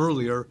his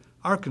earlier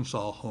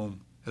Arkansas home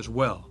as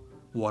well,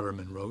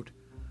 Waterman wrote.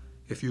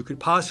 If you could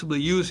possibly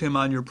use him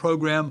on your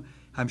program,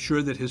 I'm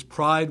sure that his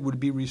pride would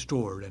be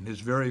restored and his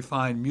very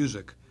fine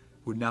music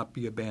would not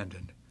be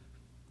abandoned.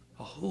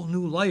 A whole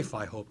new life,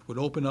 I hoped, would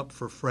open up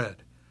for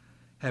Fred.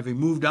 Having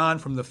moved on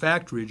from the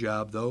factory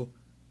job, though,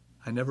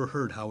 I never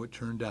heard how it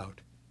turned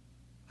out.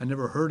 I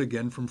never heard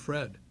again from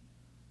Fred.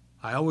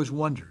 I always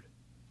wondered,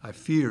 I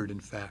feared, in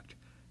fact,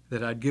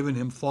 that I'd given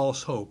him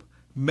false hope,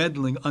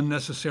 meddling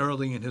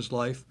unnecessarily in his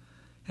life,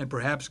 and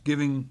perhaps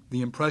giving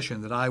the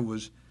impression that I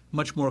was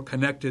much more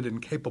connected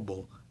and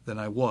capable than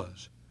I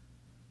was.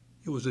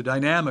 It was a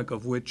dynamic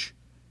of which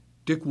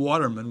Dick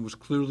Waterman was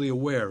clearly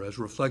aware, as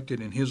reflected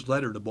in his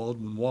letter to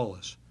Baldwin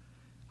Wallace.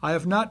 I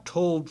have not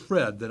told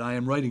Fred that I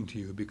am writing to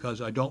you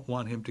because I don't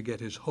want him to get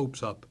his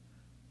hopes up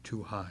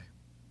too high.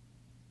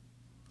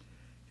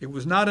 It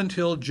was not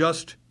until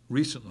just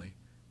recently,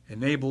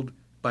 enabled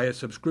by a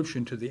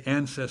subscription to the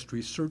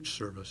Ancestry Search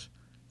Service,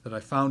 that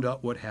I found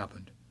out what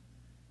happened.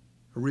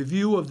 A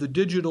review of the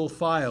digital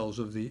files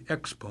of the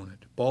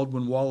Exponent,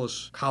 Baldwin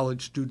Wallace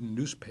College student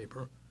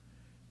newspaper,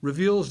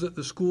 reveals that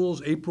the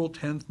school's April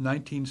 10,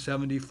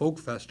 1970 folk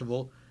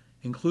festival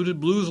included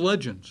blues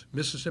legends,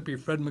 Mississippi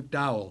Fred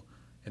McDowell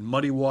and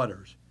Muddy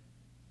Waters,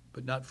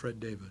 but not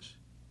Fred Davis.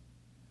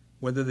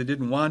 Whether they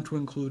didn't want to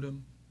include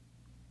him,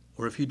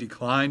 or if he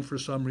declined for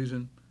some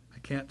reason, I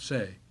can't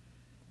say.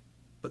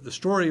 But the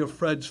story of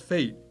Fred's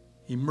fate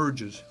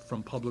emerges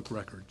from public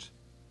records.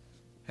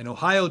 An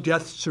Ohio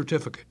death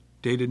certificate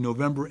dated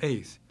November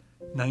 8,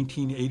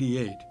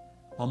 1988,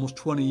 almost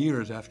 20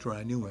 years after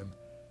I knew him,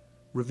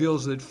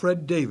 reveals that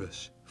Fred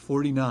Davis,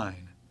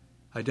 49,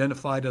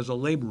 identified as a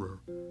laborer,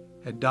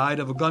 had died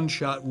of a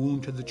gunshot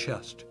wound to the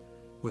chest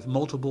with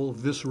multiple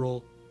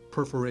visceral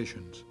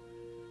perforations.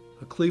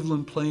 A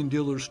Cleveland plain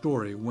dealer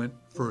story went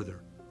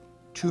further.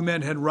 2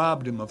 men had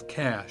robbed him of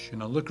cash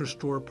in a liquor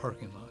store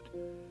parking lot.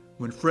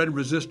 When Fred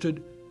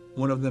resisted,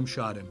 one of them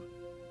shot him.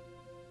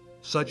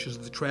 Such is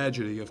the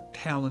tragedy of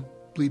talent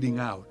bleeding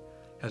out,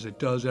 as it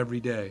does every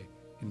day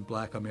in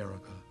Black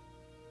America.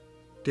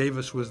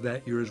 Davis was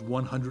that year's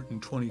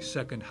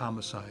 122nd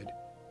homicide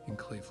in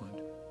Cleveland.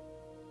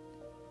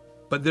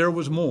 But there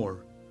was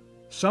more.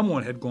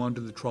 Someone had gone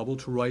to the trouble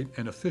to write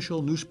an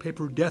official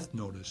newspaper death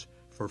notice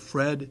for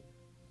Fred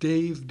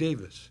Dave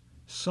Davis,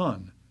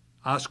 son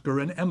Oscar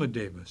and Emma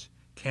Davis,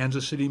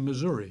 Kansas City,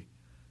 Missouri,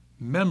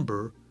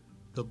 member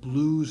the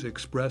Blues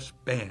Express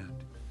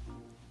Band.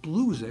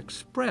 Blues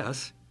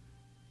Express?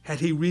 Had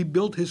he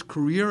rebuilt his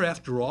career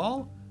after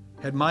all?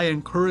 Had my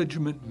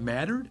encouragement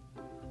mattered?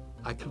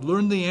 I could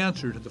learn the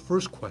answer to the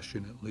first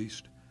question, at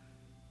least.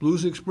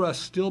 Blues Express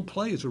still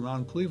plays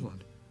around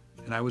Cleveland,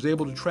 and I was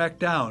able to track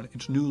down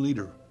its new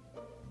leader,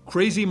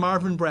 Crazy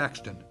Marvin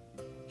Braxton.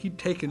 He'd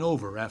taken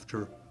over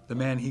after the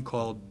man he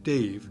called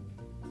Dave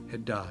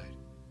had died.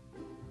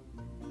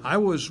 I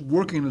was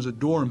working as a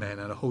doorman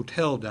at a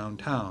hotel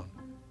downtown,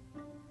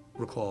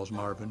 recalls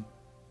Marvin,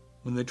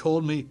 when they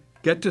told me,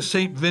 get to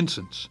St.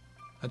 Vincent's.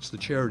 That's the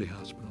charity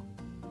hospital.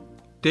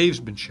 Dave's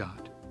been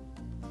shot.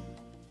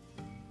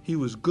 He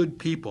was good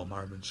people,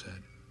 Marvin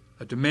said,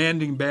 a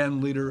demanding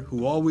band leader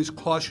who always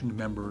cautioned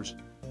members,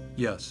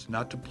 yes,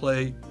 not to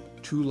play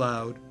too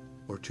loud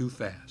or too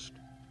fast.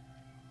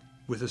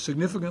 With a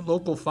significant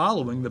local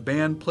following, the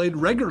band played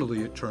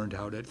regularly, it turned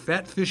out, at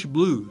Fat Fish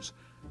Blues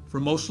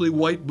for mostly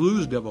white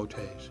blues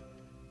devotees,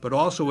 but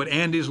also at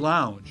Andy's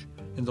Lounge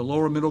in the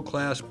lower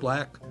middle-class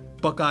black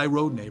Buckeye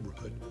Road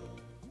neighborhood.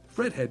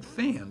 Fred had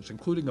fans,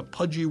 including a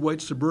pudgy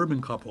white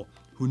suburban couple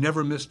who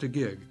never missed a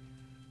gig.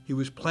 He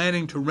was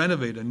planning to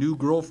renovate a new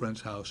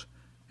girlfriend's house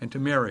and to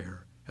marry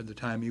her at the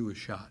time he was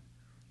shot.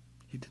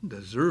 He didn't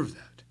deserve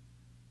that.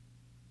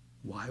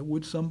 Why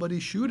would somebody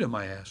shoot him,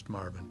 I asked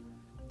Marvin.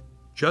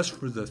 Just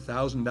for the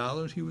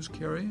 $1,000 he was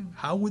carrying?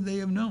 How would they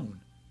have known?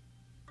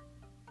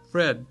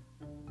 Fred,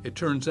 it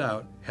turns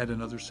out, had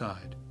another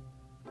side.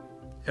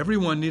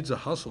 Everyone needs a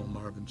hustle,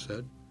 Marvin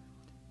said.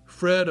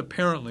 Fred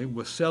apparently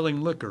was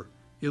selling liquor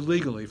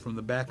illegally from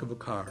the back of a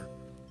car.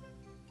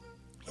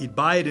 He'd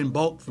buy it in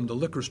bulk from the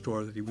liquor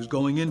store that he was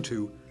going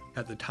into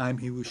at the time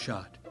he was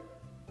shot.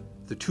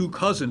 The two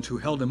cousins who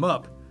held him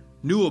up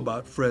knew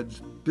about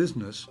Fred's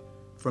business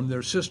from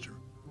their sister,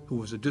 who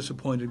was a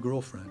disappointed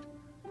girlfriend.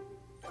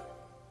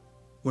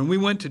 When we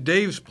went to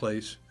Dave's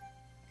place,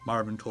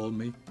 Marvin told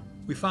me,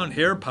 we found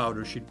hair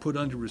powder she'd put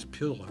under his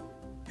pillow.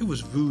 It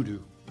was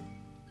voodoo.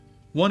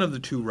 One of the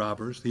two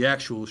robbers, the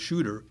actual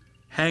shooter,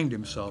 hanged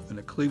himself in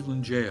a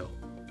Cleveland jail.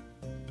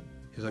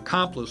 His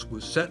accomplice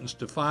was sentenced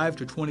to 5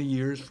 to 20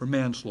 years for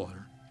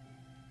manslaughter.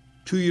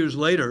 2 years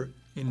later,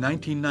 in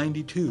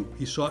 1992,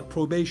 he sought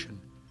probation,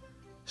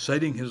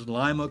 citing his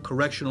Lima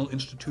Correctional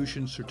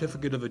Institution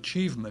Certificate of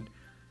Achievement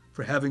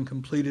for having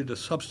completed a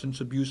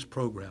substance abuse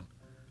program,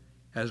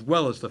 as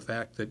well as the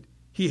fact that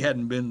he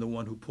hadn't been the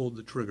one who pulled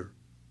the trigger.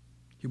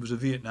 He was a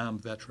Vietnam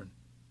veteran.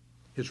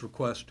 His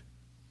request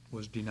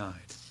was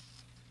denied.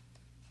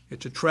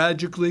 It's a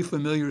tragically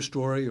familiar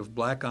story of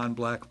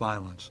black-on-black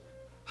violence.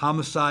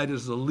 Homicide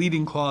is the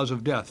leading cause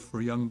of death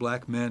for young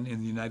black men in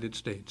the United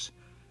States.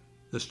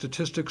 The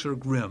statistics are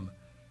grim,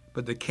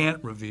 but they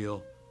can't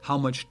reveal how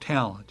much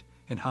talent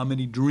and how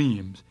many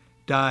dreams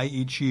die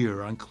each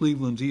year on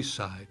Cleveland's East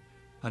Side,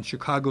 on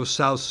Chicago's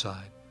South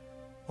Side,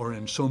 or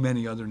in so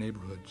many other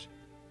neighborhoods.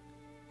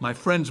 My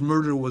friend's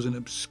murder was an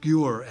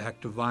obscure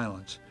act of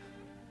violence,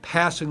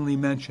 passingly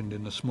mentioned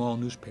in a small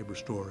newspaper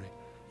story,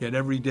 yet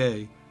every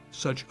day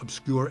such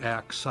obscure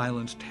acts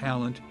silence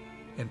talent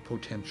and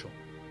potential.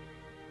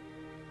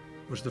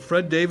 Was the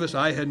Fred Davis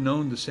I had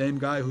known the same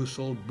guy who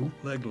sold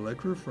bootleg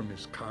liquor from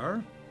his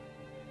car?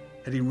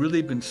 Had he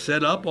really been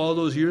set up all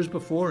those years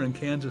before in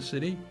Kansas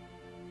City?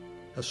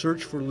 A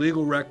search for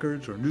legal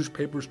records or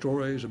newspaper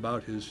stories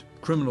about his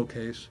criminal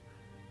case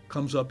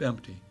comes up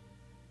empty.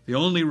 The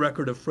only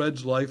record of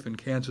Fred's life in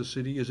Kansas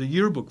City is a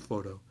yearbook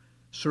photo,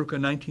 circa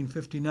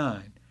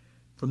 1959,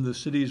 from the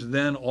city's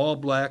then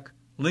all-black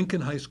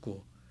Lincoln High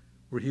School,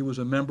 where he was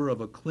a member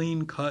of a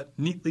clean-cut,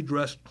 neatly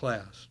dressed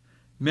class,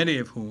 many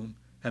of whom,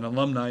 an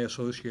Alumni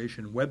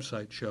Association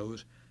website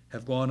shows,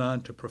 have gone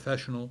on to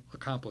professional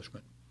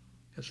accomplishment,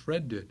 as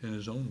Fred did in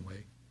his own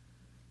way.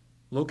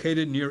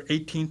 Located near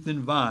 18th and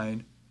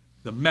Vine,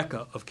 the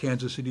mecca of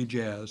Kansas City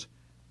jazz,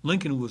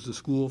 Lincoln was the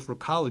school for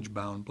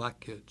college-bound black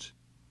kids.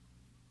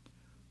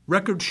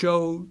 Records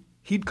show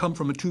he'd come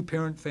from a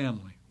two-parent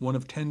family, one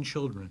of 10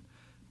 children,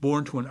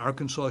 born to an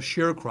Arkansas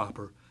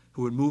sharecropper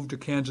who had moved to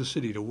Kansas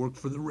City to work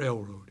for the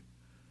railroad.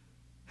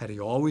 Had he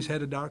always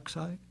had a dark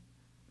side?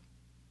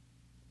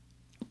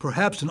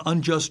 Perhaps an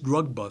unjust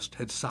drug bust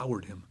had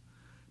soured him.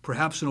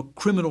 Perhaps a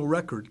criminal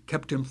record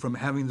kept him from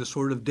having the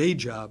sort of day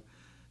job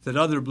that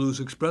other Blues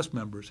Express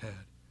members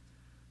had.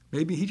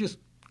 Maybe he just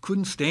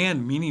couldn't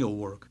stand menial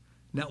work,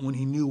 not when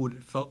he knew what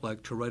it felt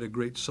like to write a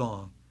great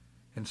song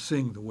and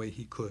sing the way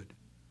he could.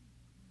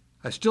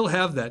 I still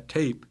have that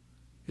tape.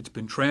 It's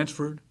been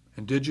transferred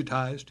and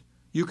digitized.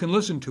 You can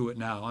listen to it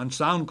now on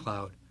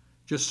SoundCloud.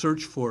 Just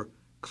search for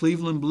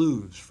Cleveland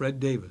Blues, Fred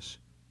Davis.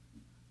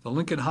 The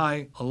Lincoln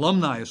High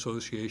Alumni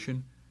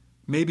Association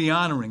may be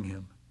honoring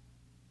him.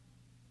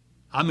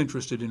 I'm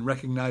interested in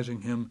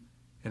recognizing him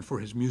and for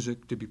his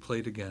music to be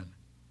played again.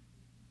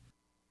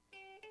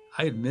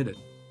 I admit it,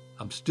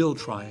 I'm still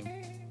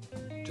trying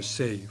to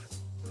save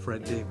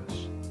Fred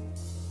Davis.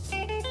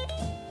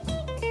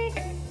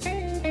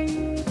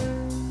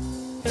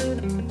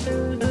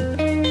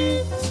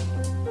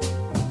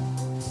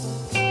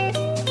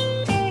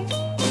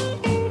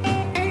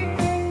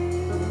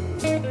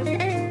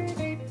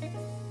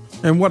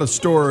 And what a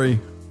story.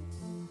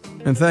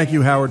 And thank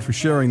you, Howard, for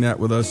sharing that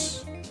with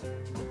us.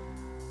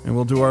 And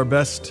we'll do our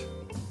best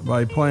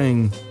by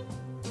playing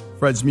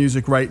Fred's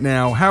music right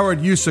now. Howard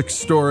Yusik's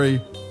story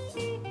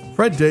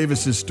Fred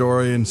Davis's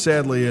story, and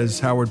sadly, as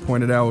Howard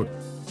pointed out,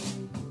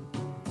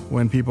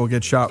 when people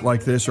get shot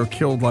like this or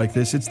killed like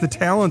this, it's the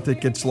talent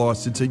that gets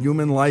lost. It's a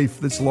human life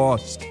that's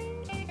lost.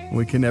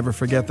 We can never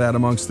forget that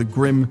amongst the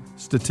grim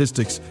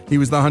statistics. He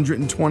was the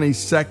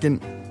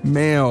 122nd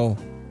male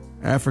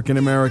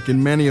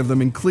African-American, many of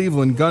them in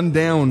Cleveland, gunned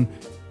down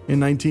in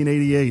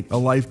 1988. A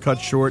life cut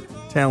short,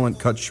 talent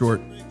cut short.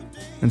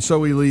 And so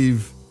we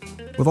leave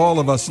with all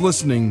of us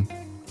listening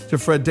to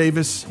Fred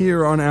Davis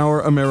here on Our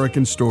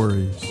American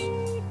Stories.